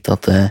digg å vite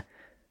at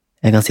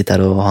jeg kan sitte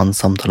her og ha en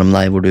samtale med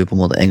deg hvor du på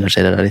en måte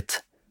engasjerer deg litt.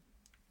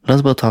 La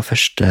oss bare ta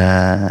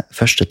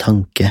første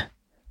tanke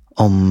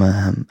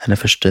eller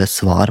første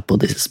svar på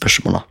disse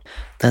spørsmålene.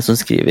 Det som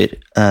skriver,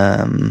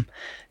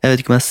 jeg vet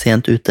ikke om jeg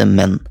sent ute,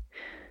 men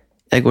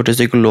jeg går til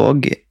psykolog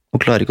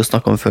og klarer ikke å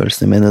snakke om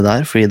følelsene mine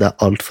der, fordi det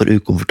alt for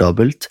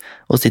ukomfortabelt,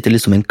 og sitter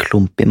liksom en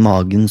klump i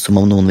magen som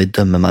om noen vil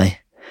dømme meg.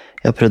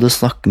 Jeg har prøvd å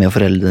snakke med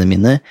foreldrene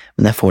mine,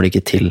 men jeg får det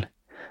ikke til.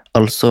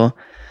 Altså,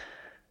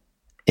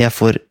 jeg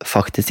får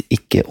faktisk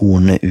ikke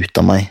ordene ut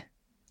av meg.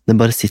 Det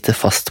bare sitter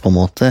fast på en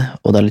måte,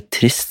 og det litt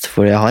trist,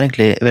 for jeg har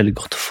egentlig veldig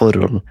godt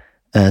forhold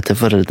til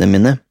foreldrene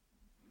mine.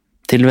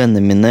 Til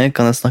vennene mine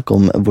kan jeg snakke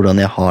om hvordan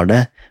jeg har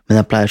det, men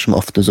jeg pleier som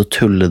oftest å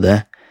tulle det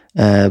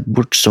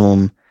bort som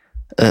om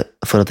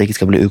for at det ikke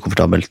skal bli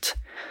ukomfortabelt.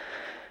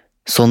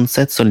 Sånn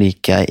sett så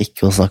liker jeg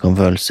ikke å snakke om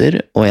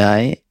følelser, og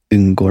jeg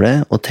unngår det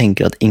og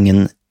tenker at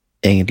ingen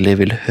egentlig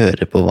vil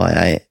høre på hva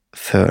jeg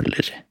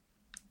føler.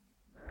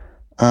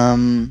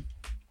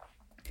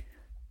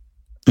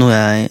 Noe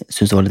jeg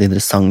synes var litt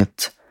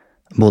interessant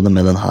både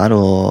med den her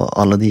og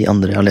alle de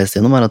andre jeg har lest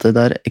gjennom, at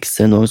det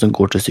ekstremt mange som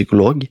går til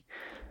psykolog.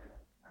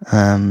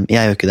 Jeg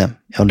gjør ikke det.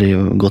 Jeg har aldri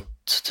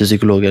gått til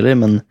psykolog heller,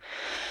 men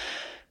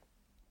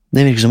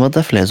det virker som at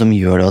det flere som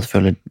gjør det og at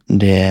føler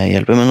det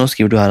hjelper. Men nå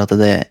skriver du her at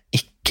det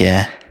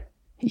ikke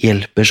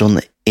hjelper sånn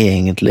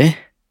egentlig.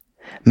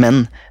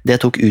 Men det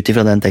jeg tok ut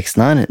ifra den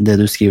teksten her, det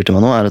du skriver til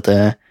meg nå, at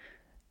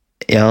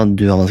ja,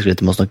 du har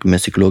vanskeligheter med å snakke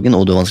med psykologen,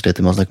 og du har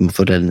vanskeligheter med å snakke med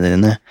foreldrene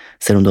dine,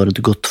 selv om du har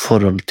et godt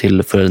forhold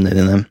til foreldrene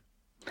dine.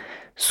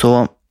 Så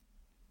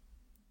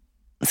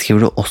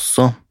skriver du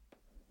også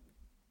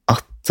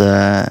at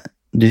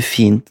du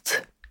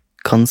fint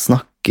kan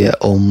snakke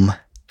om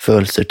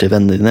følelser til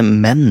vennene dine,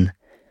 men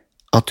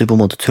at du på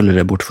en måte tuller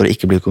det bort for å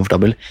ikke bli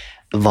komfortabel.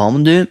 Hva om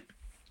du,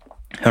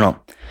 hør nå,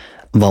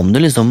 hva om du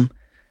liksom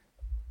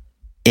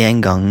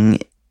en gang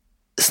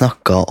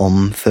snakket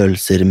om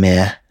følelser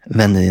med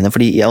vennene dine?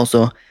 Fordi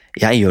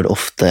jeg gjør det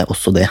ofte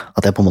også det,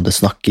 at jeg på en måte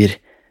snakker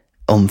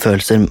om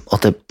følelser,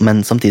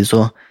 men samtidig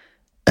så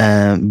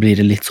blir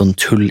det litt sånn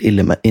tull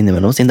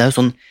innimellom. Det er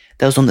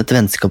jo sånn et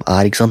vennskap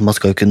ikke sant? Man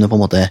skal jo kunne på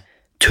en måte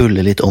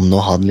tulle litt om det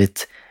og ha det litt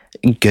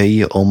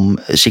gøy om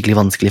skikkelig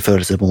vanskelige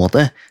følelser på en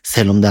måte.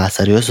 Selv om det er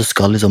seriøst, så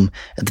skal liksom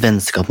et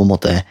vennskap på en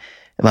måte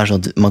være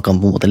sånn at man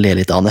kan på en måte le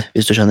litt av det,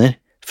 hvis du skjønner.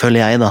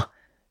 Føler jeg da.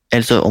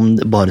 Ellers om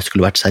det bare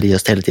skulle vært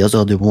seriøst hele tiden, så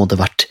hadde det på en måte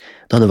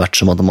vært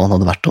som at man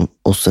hadde vært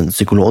hos en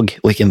psykolog,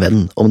 og ikke en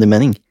venn, om det er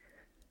mening.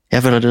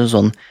 Jeg føler det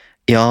sånn,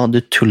 ja,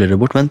 du tuller det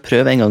bort, men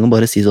prøv en gang å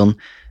bare si sånn,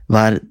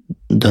 vær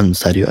dønn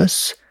seriøs,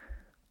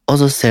 og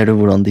så ser du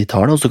hvordan de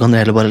tar det, og så kan du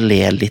heller bare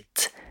le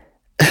litt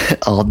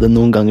av det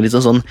noen ganger,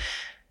 liksom sånn.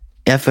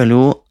 Jeg føler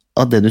jo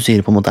at det du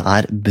sier på en måte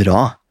er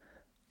bra,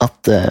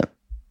 at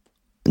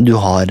du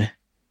har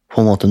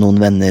på en måte noen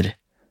venner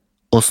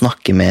å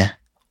snakke med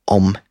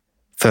om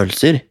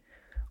følelser,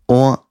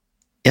 og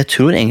jeg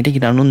tror egentlig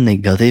ikke det er noe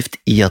negativt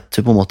i at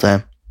du på en måte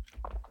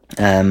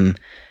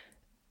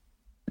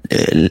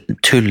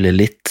tuller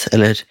litt,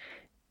 eller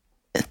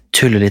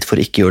tuller litt for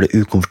ikke å gjøre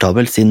det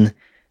ukomfortabelt, siden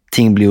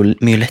ting blir jo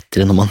mye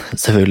lettere når man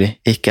selvfølgelig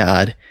ikke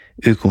er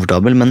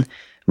ukomfortabel, men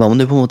hva om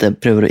du på en måte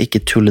prøver å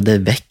ikke tulle det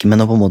vekk,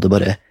 men å på en måte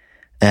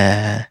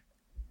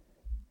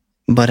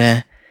bare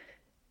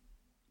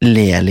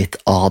le litt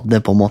av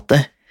det på en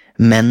måte,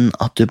 men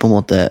at du på en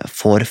måte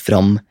får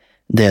fram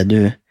det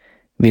du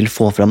vil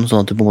få fram,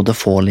 sånn at du på en måte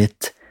får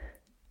litt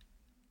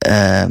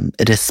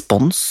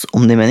respons,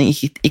 om det er mening.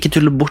 Ikke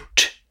tulle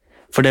bort,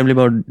 for det blir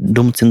bare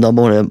dumt, siden da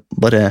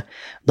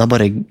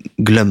bare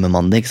glemmer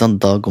man det, ikke sant?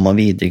 Da går man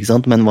videre, ikke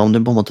sant? Men hva om du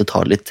på en måte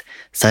tar litt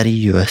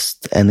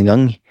seriøst en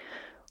gang,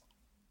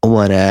 og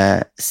bare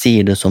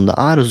sier det som det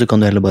er, og så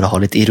kan du heller bare ha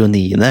litt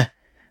ironi i det,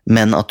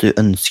 men at du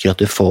ønsker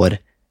at du får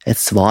et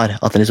svar,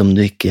 at liksom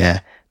du ikke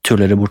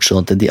tuller det bort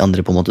sånn at de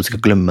andre på en måte skal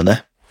glemme det.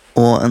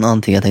 Og en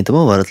annen ting jeg tenkte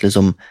på var at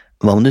liksom,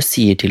 hva om du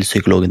sier til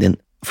psykologen din,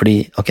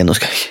 fordi, ok, nå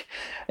skal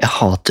jeg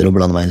hater å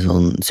blande meg i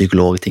sånn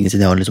psykologting,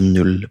 siden jeg har liksom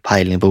null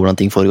peiling på hvordan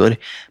ting foregår,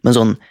 men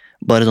sånn,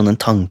 bare sånn en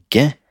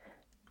tanke,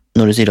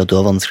 når du sier at du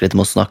har vanskelighet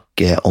med å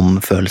snakke om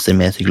følelser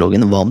med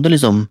psykologen, hva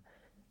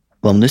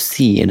om du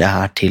sier det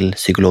her til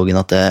psykologen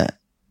at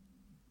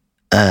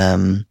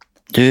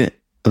du,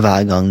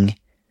 hver gang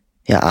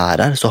jeg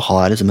er her, så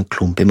har jeg liksom en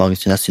klump i magen,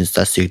 siden jeg synes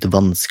det er sykt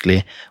vanskelig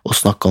å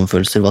snakke om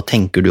følelser. Hva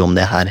tenker du om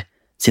det her?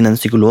 Siden en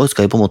psykolog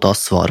skal jo på en måte ha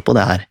svar på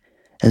det her.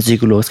 En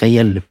psykolog skal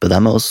hjelpe deg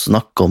med å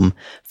snakke om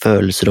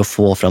følelser og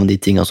få fram de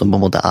tingene som på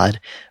en måte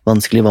er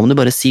vanskelig. Hva om du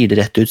bare sier det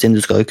rett ut, siden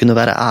du skal jo kunne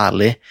være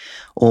ærlig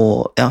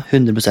og ja,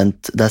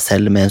 100% deg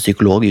selv med en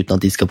psykolog, uten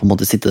at de skal på en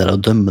måte sitte der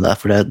og dømme deg,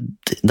 for det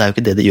er jo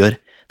ikke det de gjør.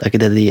 Det er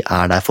ikke det de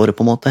er der for,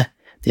 på en måte.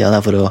 De er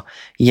der for å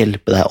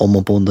hjelpe deg om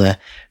å på en måte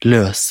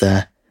løse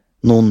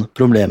noen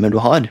problemer du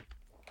har.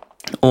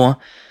 Og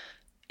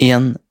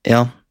igjen,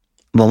 ja,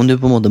 hva om du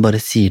på en måte bare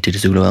sier til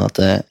psykologen at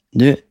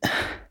du,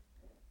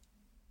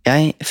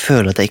 jeg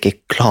føler at jeg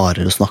ikke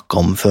klarer å snakke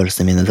om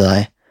følelsene mine til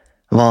deg.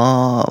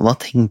 Hva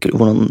tenker du?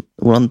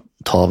 Hvordan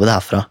tar vi det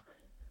herfra?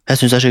 Jeg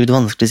synes det er sykt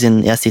vanskelig,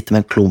 siden jeg sitter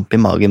med en klump i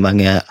magen hver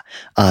gang jeg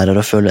er her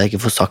og føler jeg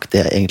ikke får sagt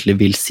det jeg egentlig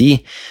vil si.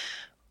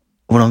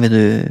 Hvordan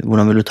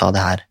vil du ta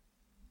det her?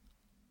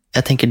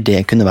 Jeg tenker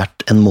det kunne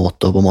vært en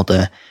måte å på en måte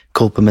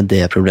cope med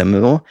det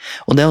problemet på.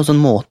 Og det er også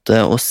en måte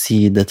å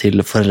si det til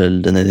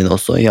foreldrene dine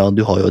også. Ja,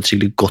 du har jo et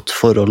skikkelig godt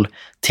forhold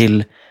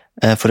til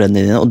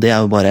foreldrene dine, og det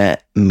er jo bare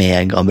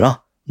megabra.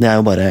 Det er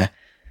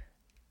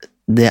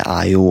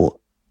jo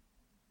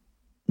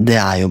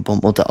på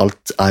en måte,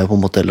 alt er jo på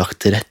en måte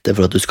lagt til rette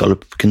for at du skal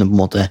kunne på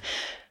en måte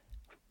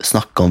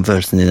snakke om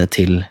følelsene dine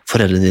til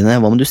foreldrene dine.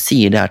 Hva om du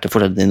sier det her til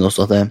foreldrene dine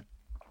også, at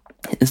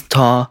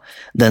ta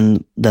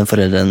den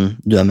foreldren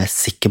du er mest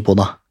sikker på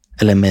da,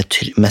 eller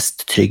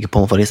mest trygg på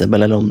for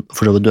eksempel, eller om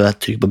for du er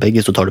trygg på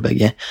begge, så tar du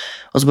begge.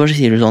 Og så bare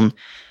sier du sånn,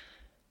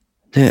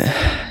 du,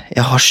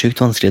 jeg har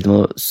sykt vanskeligheter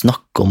med å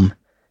snakke om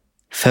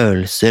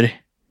følelser.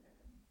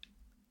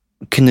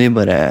 Kunne vi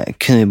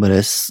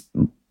bare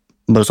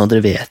sånn at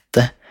dere vet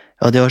det.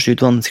 Ja, det var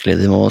sykt vanskelig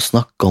med å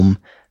snakke om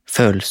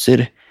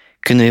følelser.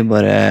 Kunne vi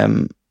bare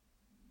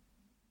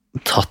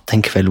tatt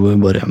en kveld hvor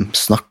vi bare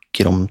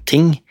snakker om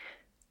ting?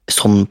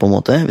 Sånn på en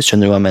måte,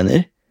 skjønner du hva jeg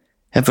mener?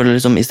 Jeg føler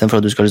liksom, i stedet for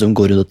at du skal liksom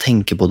gå rundt og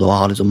tenke på det og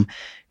ha liksom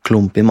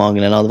klump i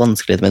magen eller ha det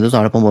vanskelighet med det, så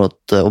er det på en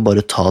måte å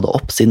bare ta det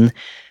opp, siden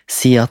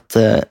si at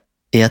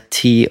i et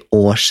 10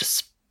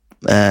 års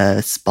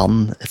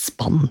spann,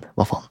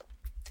 hva faen?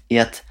 I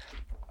et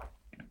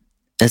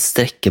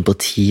strekke på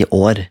 10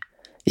 år,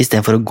 i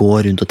stedet for å gå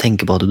rundt og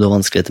tenke på at du har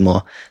vanskeligheter med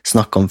å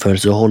snakke om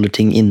følelser og holde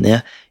ting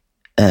inne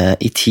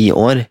i 10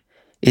 år.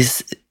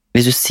 Hvis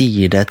du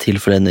sier det til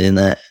foreldrene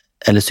dine,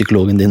 eller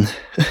psykologen din,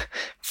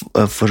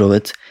 for så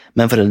vidt,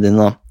 men foreldrene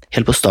dine da,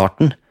 helt på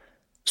starten,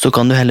 så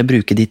kan du heller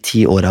bruke de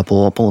 10 årene på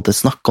en måte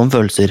snakke om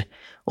følelser,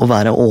 og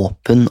være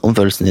åpen om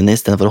følelsene dine, i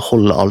stedet for å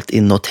holde alt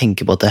inne og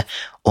tenke på at jeg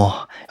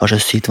har så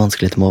sykt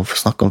vanskelig med å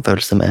snakke om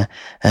følelser med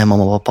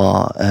mamma og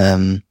pappa,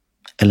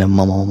 eller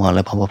mamma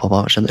eller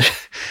pappa, skjønner du?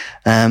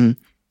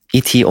 I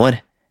 10 år,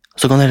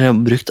 så kan dere ha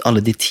brukt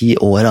alle de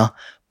 10 årene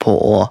på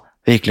å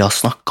virkelig ha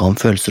snakket om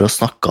følelser og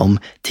snakket om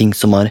ting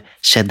som har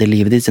skjedd i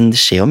livet ditt, siden det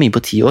skjer jo mye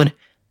på 10 år,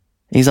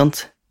 ikke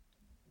sant?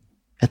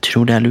 Jeg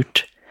tror det er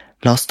lurt.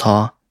 La oss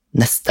ta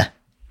neste.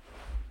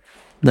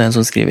 Det er en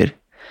som skriver: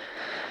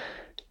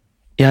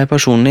 Jeg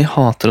personlig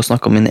hater å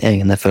snakke om mine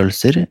egne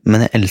følelser,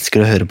 men jeg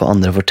elsker å høre på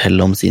andre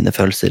fortelle om sine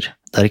følelser.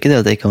 Det er ikke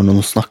det at jeg ikke har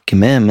noen å snakke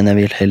med, men jeg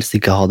vil helst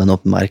ikke ha den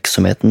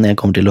oppmerksomheten jeg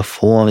kommer til å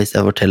få hvis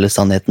jeg forteller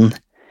sannheten.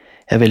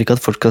 Jeg vil ikke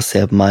at folk skal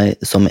se på meg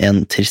som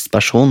en trist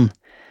person.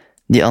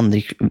 De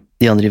andre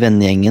i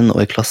vennegjengen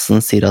og i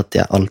klassen sier at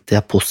jeg alltid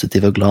er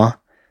positiv og glad.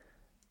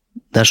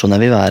 Det er sånn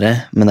jeg vil være,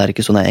 men det er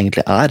ikke sånn jeg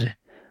egentlig er.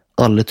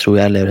 Alle tror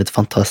jeg lever et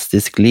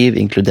fantastisk liv,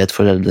 inkludert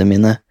foreldrene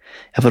mine.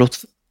 Jeg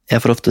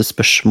får ofte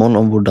spørsmål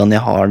om hvordan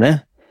jeg har det.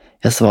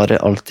 Jeg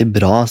svarer alltid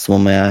bra, som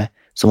om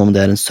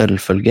det er en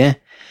selvfølge,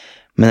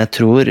 men jeg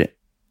tror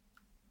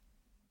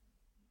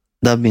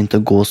det har begynt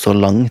å gå så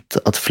langt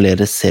at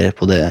flere ser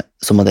på det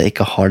som at jeg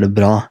ikke har det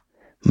bra,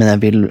 men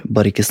jeg vil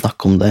bare ikke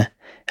snakke om det.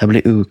 Jeg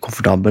blir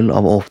ukomfortabel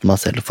av å åpne meg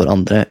selv for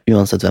andre,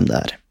 uansett hvem det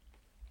er.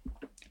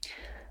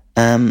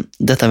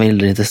 Dette er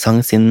veldig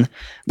interessant, siden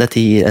dette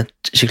gir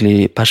et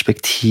skikkelig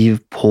perspektiv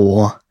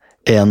på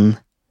en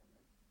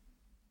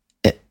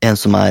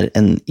som er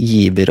en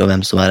giver, og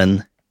hvem som er en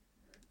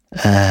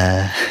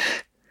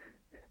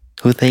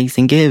who takes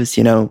and gives,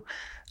 you know.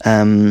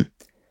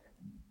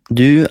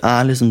 Du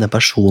er liksom den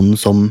personen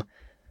som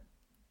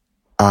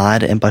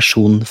er en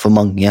person for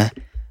mange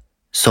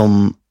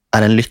som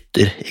er en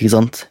lytter, ikke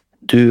sant?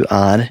 Du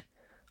er,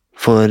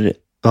 for i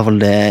hvert fall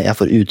det jeg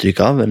får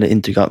inntrykk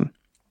av,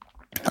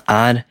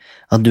 er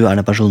at du er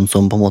den personen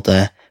som på en måte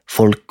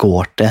folk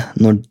går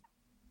til når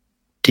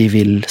de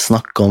vil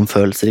snakke om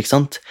følelser, ikke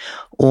sant?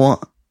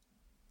 Og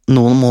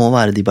noen må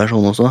være de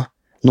personene også.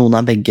 Noen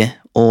er begge,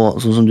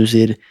 og sånn som du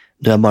sier,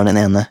 du er bare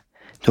den ene.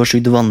 Du har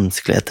sykt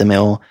vanskeligheter med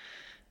å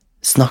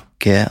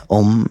snakke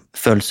om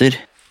følelser,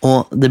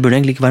 og det burde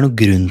egentlig ikke være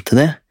noen grunn til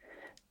det,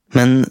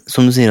 men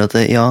som du sier at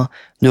ja,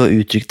 du har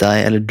uttrykt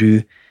deg,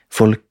 eller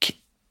folk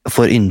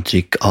får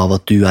inntrykk av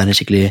at du er en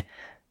skikkelig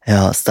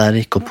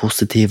sterk og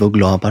positiv og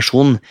glad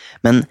person,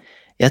 men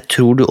jeg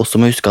tror du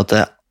også må huske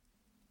at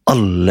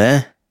alle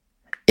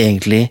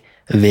egentlig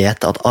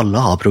vet at alle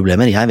har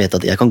problemer. Jeg vet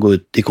at jeg kan gå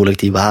ut i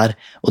kollektivet her,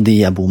 og de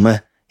jeg bor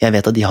med, jeg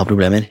vet at de har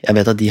problemer, jeg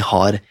vet at de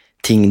har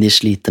ting de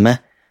sliter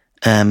med,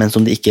 men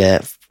som de ikke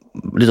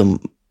liksom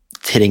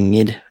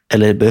trenger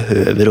eller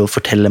behøver å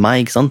fortelle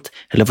meg, ikke sant?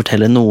 Eller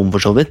fortelle noen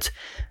for så vidt.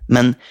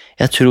 Men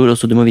jeg tror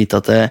også du må vite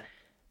at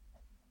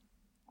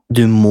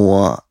du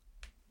må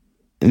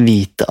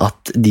vite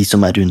at de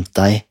som er rundt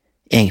deg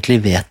egentlig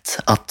vet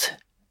at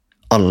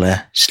alle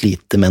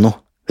sliter med noe,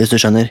 hvis du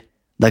skjønner.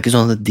 Det er ikke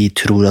sånn at de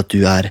tror at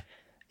du er,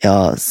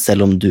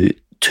 selv om du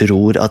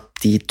tror at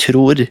de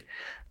tror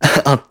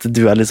at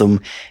du er liksom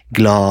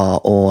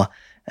glad og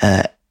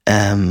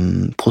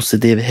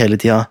positiv hele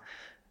tiden,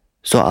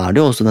 så er det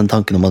jo også den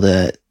tanken om at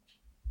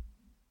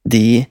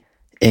de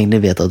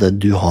egentlig vet at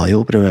du har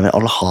jo problemer,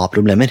 alle har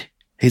problemer,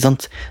 ikke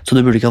sant? Så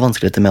du burde ikke ha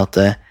vanskeligheter med at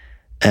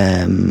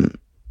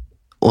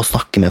å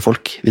snakke med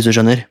folk, hvis du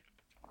skjønner.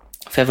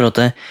 For jeg føler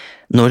at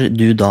når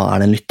du da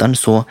er den lytteren,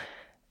 så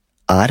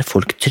er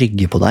folk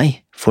trygge på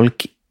deg.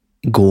 Folk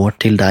går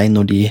til deg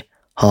når de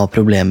har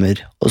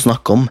problemer å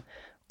snakke om,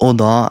 og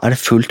da er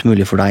det fullt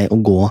mulig for deg å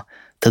gå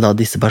til da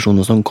disse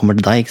personene som kommer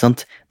til deg, ikke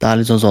sant? Det er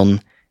litt sånn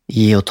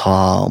gi og ta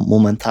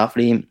moment her,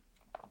 fordi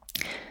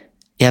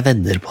jeg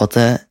vedder på at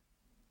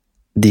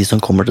de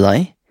som kommer til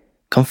deg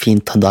kan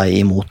fint ta deg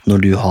imot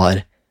når du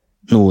har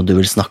noe du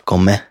vil snakke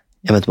om med.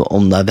 Jeg vet ikke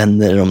om det er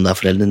venner, eller om det er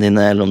foreldrene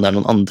dine, eller om det er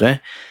noen andre,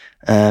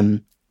 men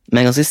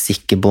jeg er ganske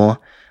sikker på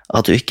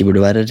at du ikke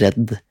burde være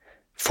redd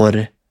for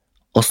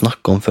å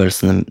snakke om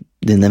følelsene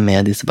dine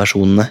med disse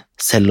personene,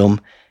 selv om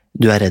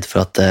du er redd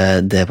for at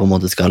det på en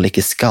måte skal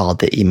ikke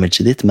skade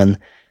imaget ditt, men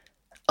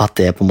at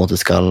det på en måte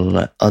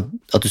skal, at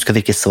du skal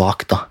virke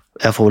svak da.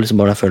 Jeg får liksom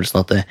bare den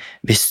følelsen at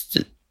hvis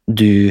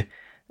du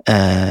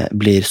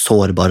blir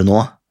sårbar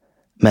nå,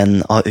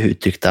 men har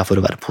uttrykt deg for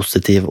å være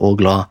positiv og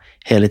glad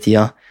hele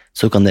tiden,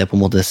 så kan det på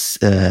en måte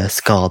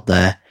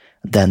skade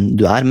den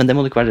du er, men det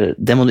må du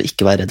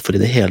ikke være redd for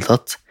i det hele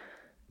tatt.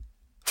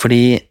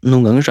 Fordi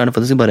noen ganger så er det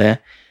faktisk bare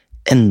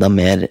enda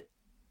mer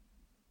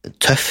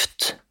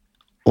tøft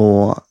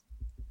og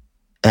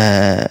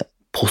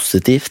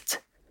positivt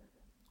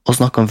å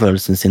snakke om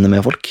følelsene sine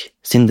med folk,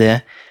 siden det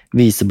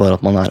viser bare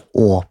at man er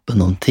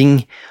åpen om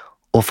ting,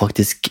 og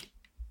faktisk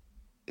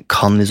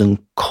kan liksom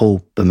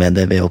cope med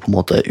det ved å på en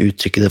måte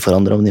uttrykke det for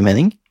andre om din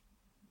mening.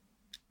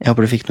 Jeg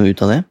håper du fikk noe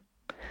ut av det.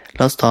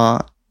 La oss ta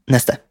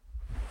neste.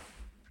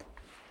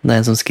 Det er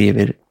en som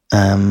skriver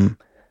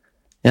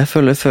jeg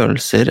føler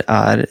følelser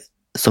er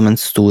som en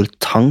stor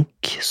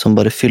tank som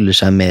bare fyller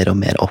seg mer og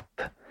mer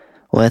opp,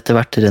 og etter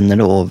hvert renner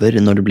det over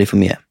når det blir for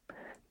mye.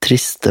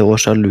 Triste og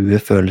sjalue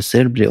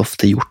følelser blir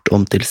ofte gjort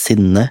om til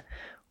sinne,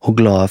 og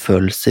glade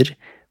følelser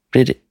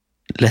blir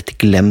lett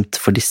glemt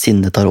fordi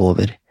sinne tar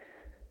over.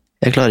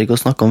 Jeg klarer ikke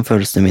å snakke om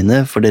følelsene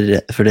mine før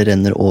det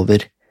renner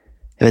over.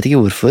 Jeg vet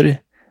ikke hvorfor,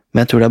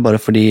 men jeg tror det er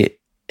bare fordi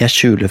jeg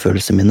skjuler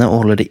følelsene mine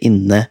og holder det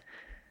inne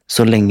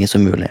så lenge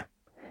som mulig.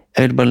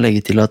 Jeg vil bare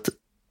legge til at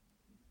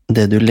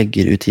det du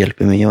legger ut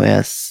hjelper mye, og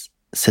jeg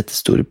setter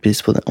stor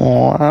pris på det.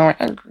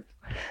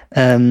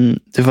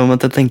 Du får meg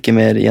til å tenke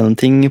mer gjennom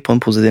ting på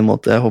en positiv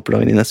måte. Jeg håper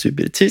dagen din er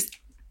super.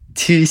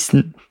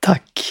 Tusen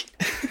takk.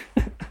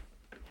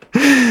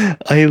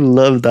 I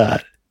love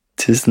that.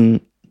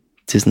 Tusen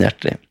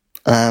hjertelig.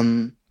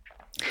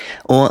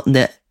 Og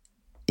det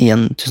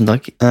igjen, tusen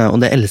takk.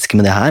 Og det jeg elsker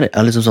med det her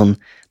er liksom sånn,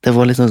 det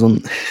var liksom sånn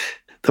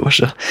det var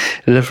så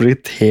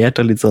reflektert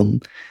og litt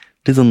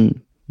sånn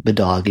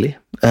bedagelig.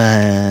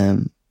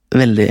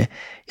 Veldig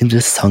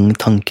interessant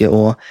tanke,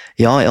 og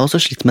ja, jeg har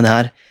også slitt med det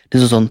her.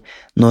 Liksom sånn,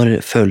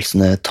 når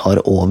følelsene tar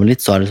over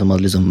litt, så er det som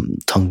at liksom,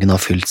 tanken har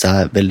fylt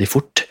seg veldig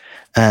fort.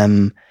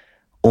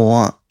 Og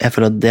jeg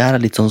føler at det er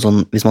litt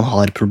sånn hvis man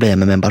har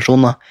problemer med en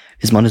person, da,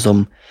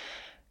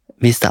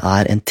 hvis det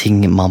er en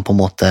ting man på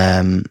en måte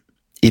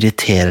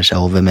irriterer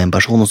seg over med en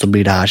person, og så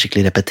blir det her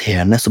skikkelig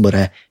repeterende, så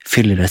bare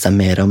fyller det seg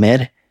mer og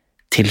mer.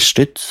 Til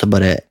slutt så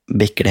bare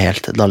bikker det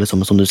helt. Da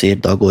liksom, som du sier,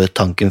 da går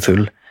tanken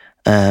full.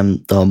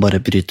 Da bare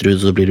bryter du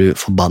ut, så blir du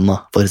forbanna,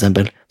 for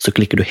eksempel. Så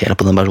klikker du helt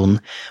på den personen.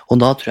 Og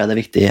da tror jeg det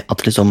er viktig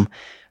at liksom,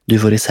 du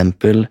for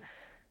eksempel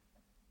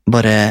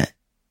bare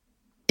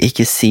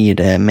ikke sier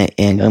det med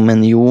en gang,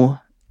 men jo,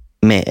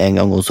 med en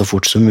gang og så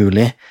fort som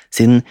mulig,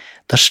 siden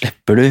da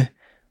slipper du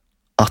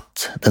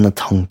at denne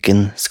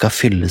tanken skal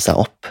fylle seg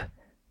opp.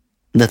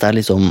 Dette er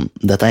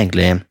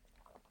egentlig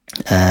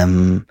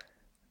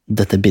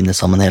dette binder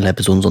sammen hele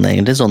episoden sånn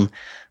egentlig, sånn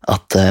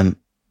at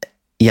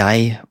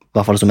jeg, i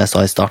hvert fall som jeg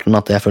sa i starten,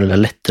 at jeg føler det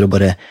er lettere å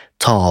bare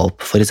ta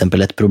opp for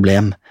eksempel et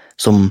problem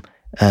som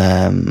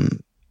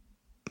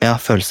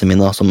følelsene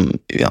mine,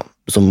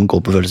 som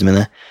går på følelsene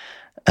mine,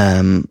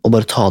 og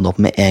bare ta det opp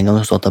med en gang,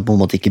 så at det på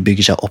en måte ikke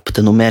bygger seg opp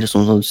til noe mer,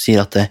 som du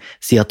sier at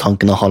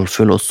tanken er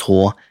halvfull, og så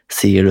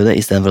sier du det,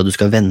 i stedet for at du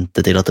skal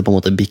vente til at det på en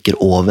måte bikker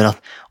over,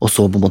 og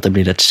så på en måte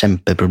blir det et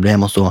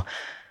kjempeproblem, og så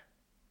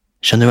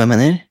skjønner du hva jeg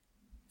mener?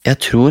 Jeg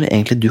tror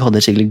egentlig du hadde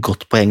et skikkelig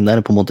godt poeng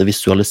der, på en måte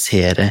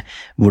visualisere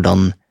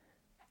hvordan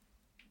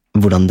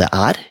det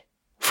er,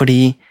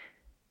 fordi,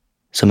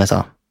 som jeg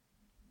sa,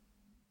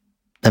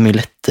 det er mye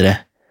lettere,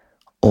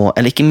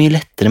 eller ikke mye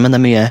lettere, men det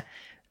er mye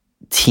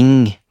ting,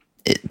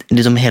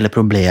 liksom hele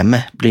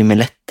problemet blir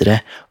mye lettere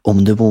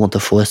om du på en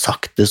måte får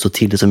sagt det så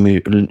tidlig som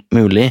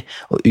mulig,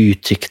 og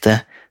uttrykt det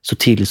så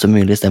tidlig som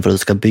mulig, i stedet for at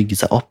det skal bygge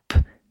seg opp,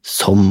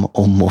 som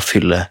om å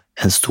fylle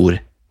en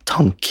stor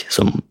tank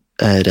som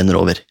renner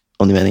over,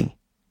 om din mening.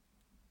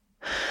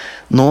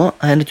 Nå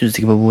er jeg litt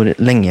usikker på hvor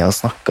lenge jeg har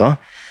snakket,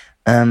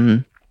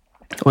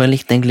 og jeg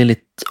likte egentlig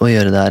litt å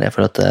gjøre det her. Jeg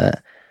føler at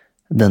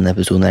denne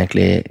episoden er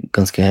egentlig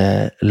ganske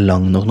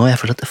lang nok nå. Jeg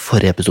føler at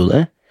forrige episode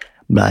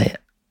ble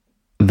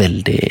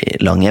veldig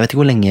lang. Jeg vet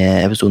ikke hvor lenge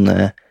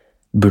episodene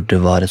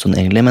burde vare sånn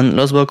egentlig, men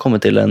la oss bare komme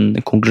til en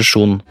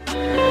konklusjon.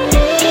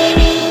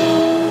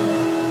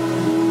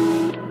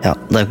 Ja,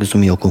 det er jo ikke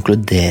så mye å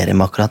konkludere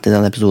med akkurat i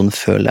denne episoden,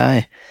 føler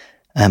jeg,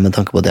 med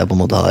tanke på at jeg på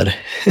en måte har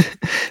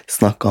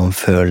snakket om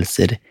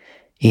følelser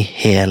i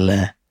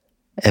hele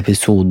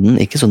episoden,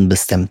 ikke sånn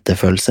bestemte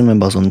følelser, men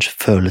bare sånn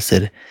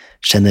følelser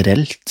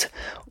generelt,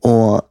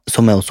 og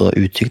som jeg også har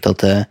uttrykt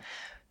at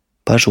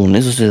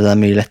personlig så synes jeg det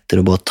er mye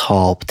lettere å bare ta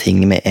opp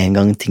ting med en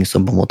gang, ting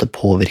som på en måte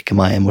påvirker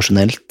meg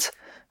emosjonelt,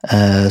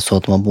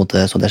 så at man på en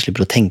måte, så at jeg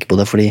slipper å tenke på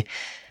det, fordi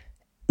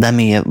det er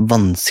mye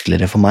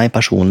vanskeligere for meg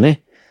personlig,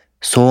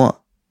 så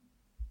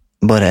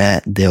bare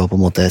det å på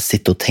en måte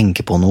sitte og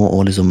tenke på noe,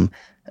 og liksom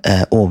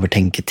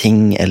overtenke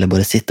ting, eller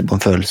bare sitte på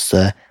en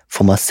følelse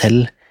for meg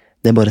selv,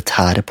 det bare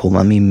tærer på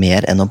meg mye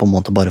mer enn å på en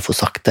måte bare få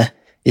sagt det.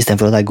 I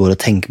stedet for at jeg går og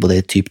tenker på det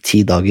i typ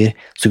 10 dager,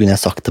 så kunne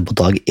jeg sagt det på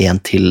dag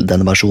 1 til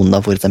denne personen da,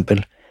 for eksempel,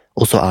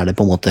 og så er det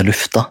på en måte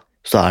lufta,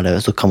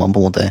 så kan man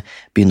på en måte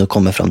begynne å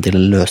komme fram til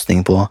en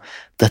løsning på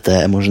dette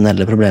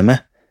emosjonelle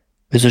problemet,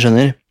 hvis du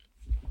skjønner.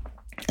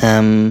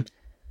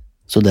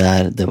 Så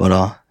det var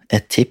da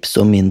et tips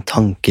og min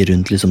tanke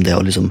rundt liksom det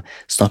å liksom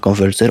snakke om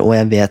følelser, og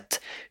jeg vet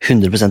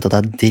 100% at det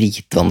er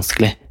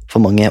dritvanskelig for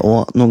mange,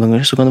 og noen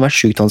ganger så kan det være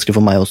sykt vanskelig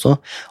for meg også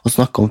å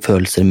snakke om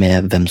følelser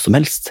med hvem som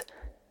helst.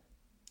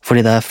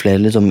 Fordi det er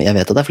flere, liksom, jeg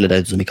vet at det er flere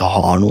der ute som ikke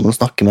har noen å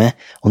snakke med,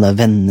 om det er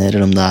venner,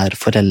 eller om det er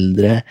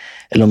foreldre,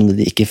 eller om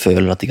de ikke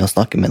føler at de kan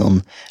snakke med noen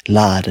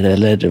lærere,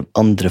 eller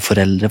andre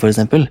foreldre, for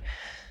eksempel.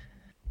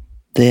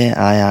 Det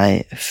er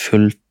jeg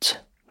fullt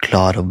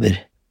klar over.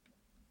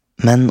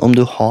 Men om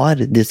du har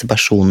disse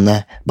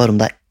personene, bare om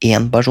det er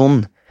én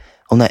person,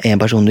 om det er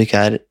en person du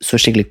ikke er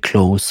så skikkelig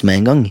close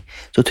med en gang,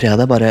 så tror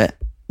jeg det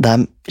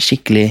er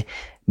skikkelig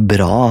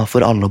bra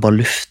for alle å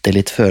bare lufte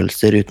litt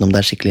følelser, uten om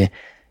det er skikkelig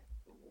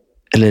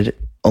eller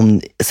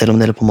selv om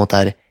det på en måte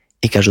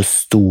ikke er så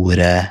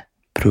store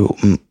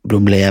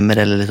problemer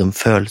eller liksom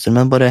følelser,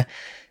 men bare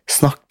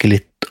snakke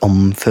litt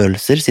om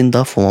følelser, siden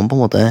da får man på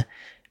en måte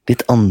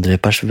litt andre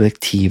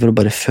perspektiver og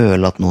bare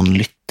føle at noen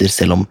lytter,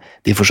 selv om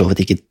de for så vidt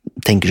ikke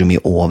tenker så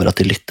mye over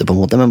at de lytter på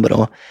en måte, men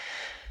bare å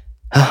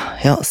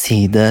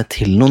si det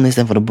til noen, i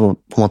stedet for å på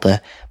en måte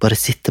bare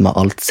sitte med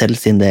alt selv,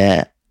 siden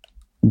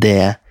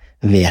det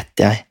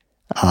vet jeg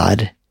er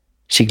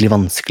skikkelig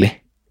vanskelig.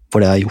 For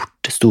det har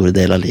gjort store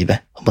deler av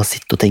livet, å bare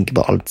sitte og tenke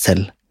på alt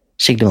selv.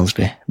 Skikkelig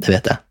vanskelig, det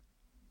vet jeg.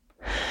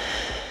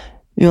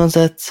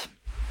 Uansett,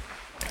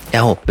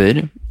 jeg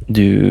håper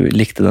du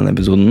likte denne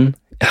episoden.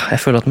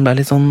 Jeg føler at den ble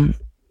litt sånn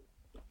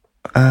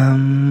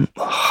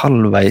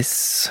halvveis.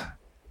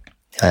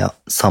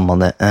 Samme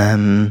det.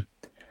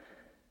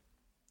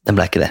 Den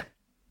ble ikke det.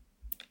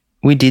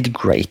 We did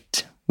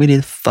great. We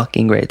did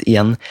fucking great.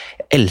 Igjen,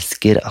 jeg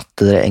elsker at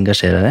dere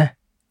engasjerer dere.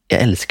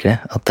 Jeg elsker det,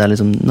 at det er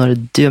liksom når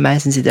du og meg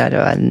som sitter her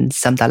og har en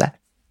samtale.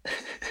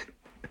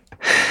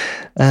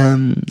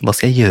 Hva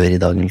skal jeg gjøre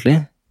i dag egentlig?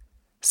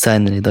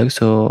 Senere i dag,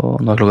 så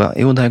nå er klokka,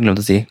 jo det har jeg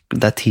glemt å si,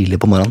 det er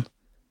tidlig på morgenen.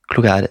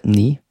 Klokka er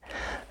 9.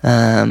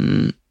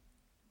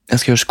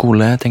 Jeg skal gjøre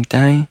skole,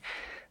 tenkte jeg,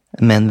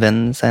 med en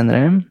venn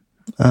senere.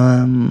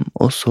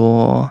 Og så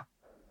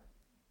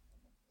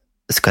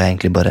skal jeg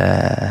egentlig bare,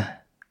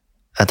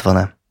 vet du hva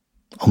det er,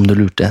 om du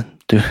lurte,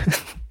 du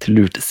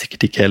lurte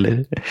sikkert ikke heller.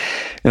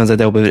 Uansett,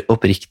 jeg håper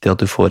oppriktig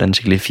at du får en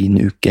skikkelig fin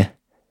uke.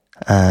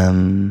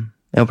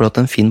 Jeg håper du har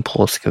hatt en fin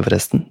påske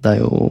forresten. Det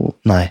er jo...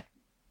 Nei.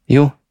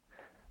 Jo.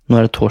 Nå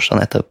er det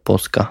torsdagen etter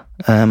påska.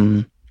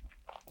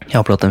 Jeg håper du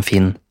har hatt en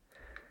fin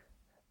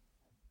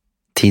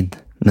tid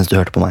mens du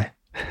hørte på meg.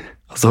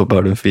 Og så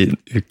håper du en fin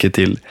uke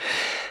til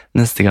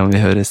neste gang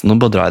vi høres. Nå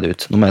bare drar jeg det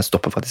ut. Nå må jeg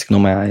stoppe faktisk.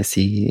 Nå må jeg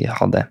si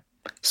ha det.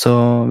 Så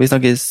vi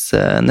snakkes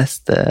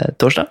neste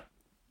torsdag.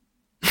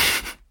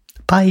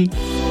 Bye!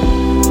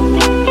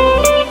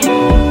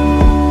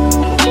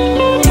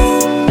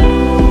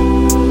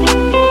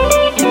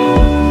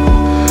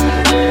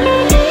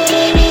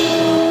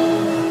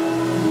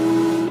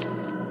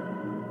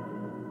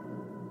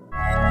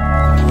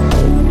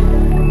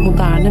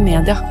 Moderne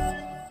media.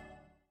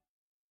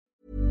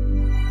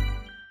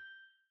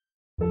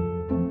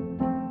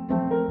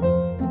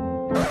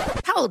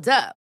 Hold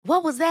up.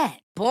 What was that?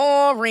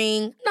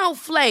 Boring. No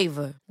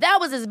flavor. That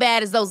was as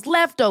bad as those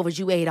leftovers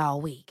you ate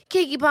all week.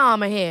 Keke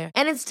Palmer here,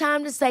 and it's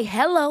time to say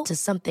hello to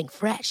something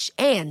fresh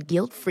and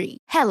guilt-free.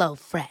 Hello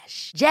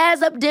Fresh.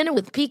 Jazz up dinner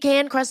with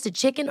pecan-crusted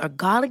chicken or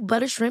garlic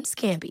butter shrimp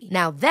scampi.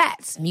 Now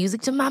that's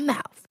music to my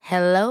mouth.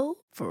 Hello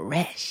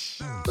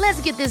Fresh.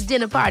 Let's get this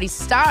dinner party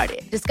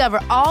started.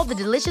 Discover all the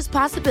delicious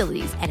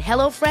possibilities at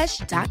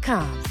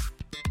HelloFresh.com.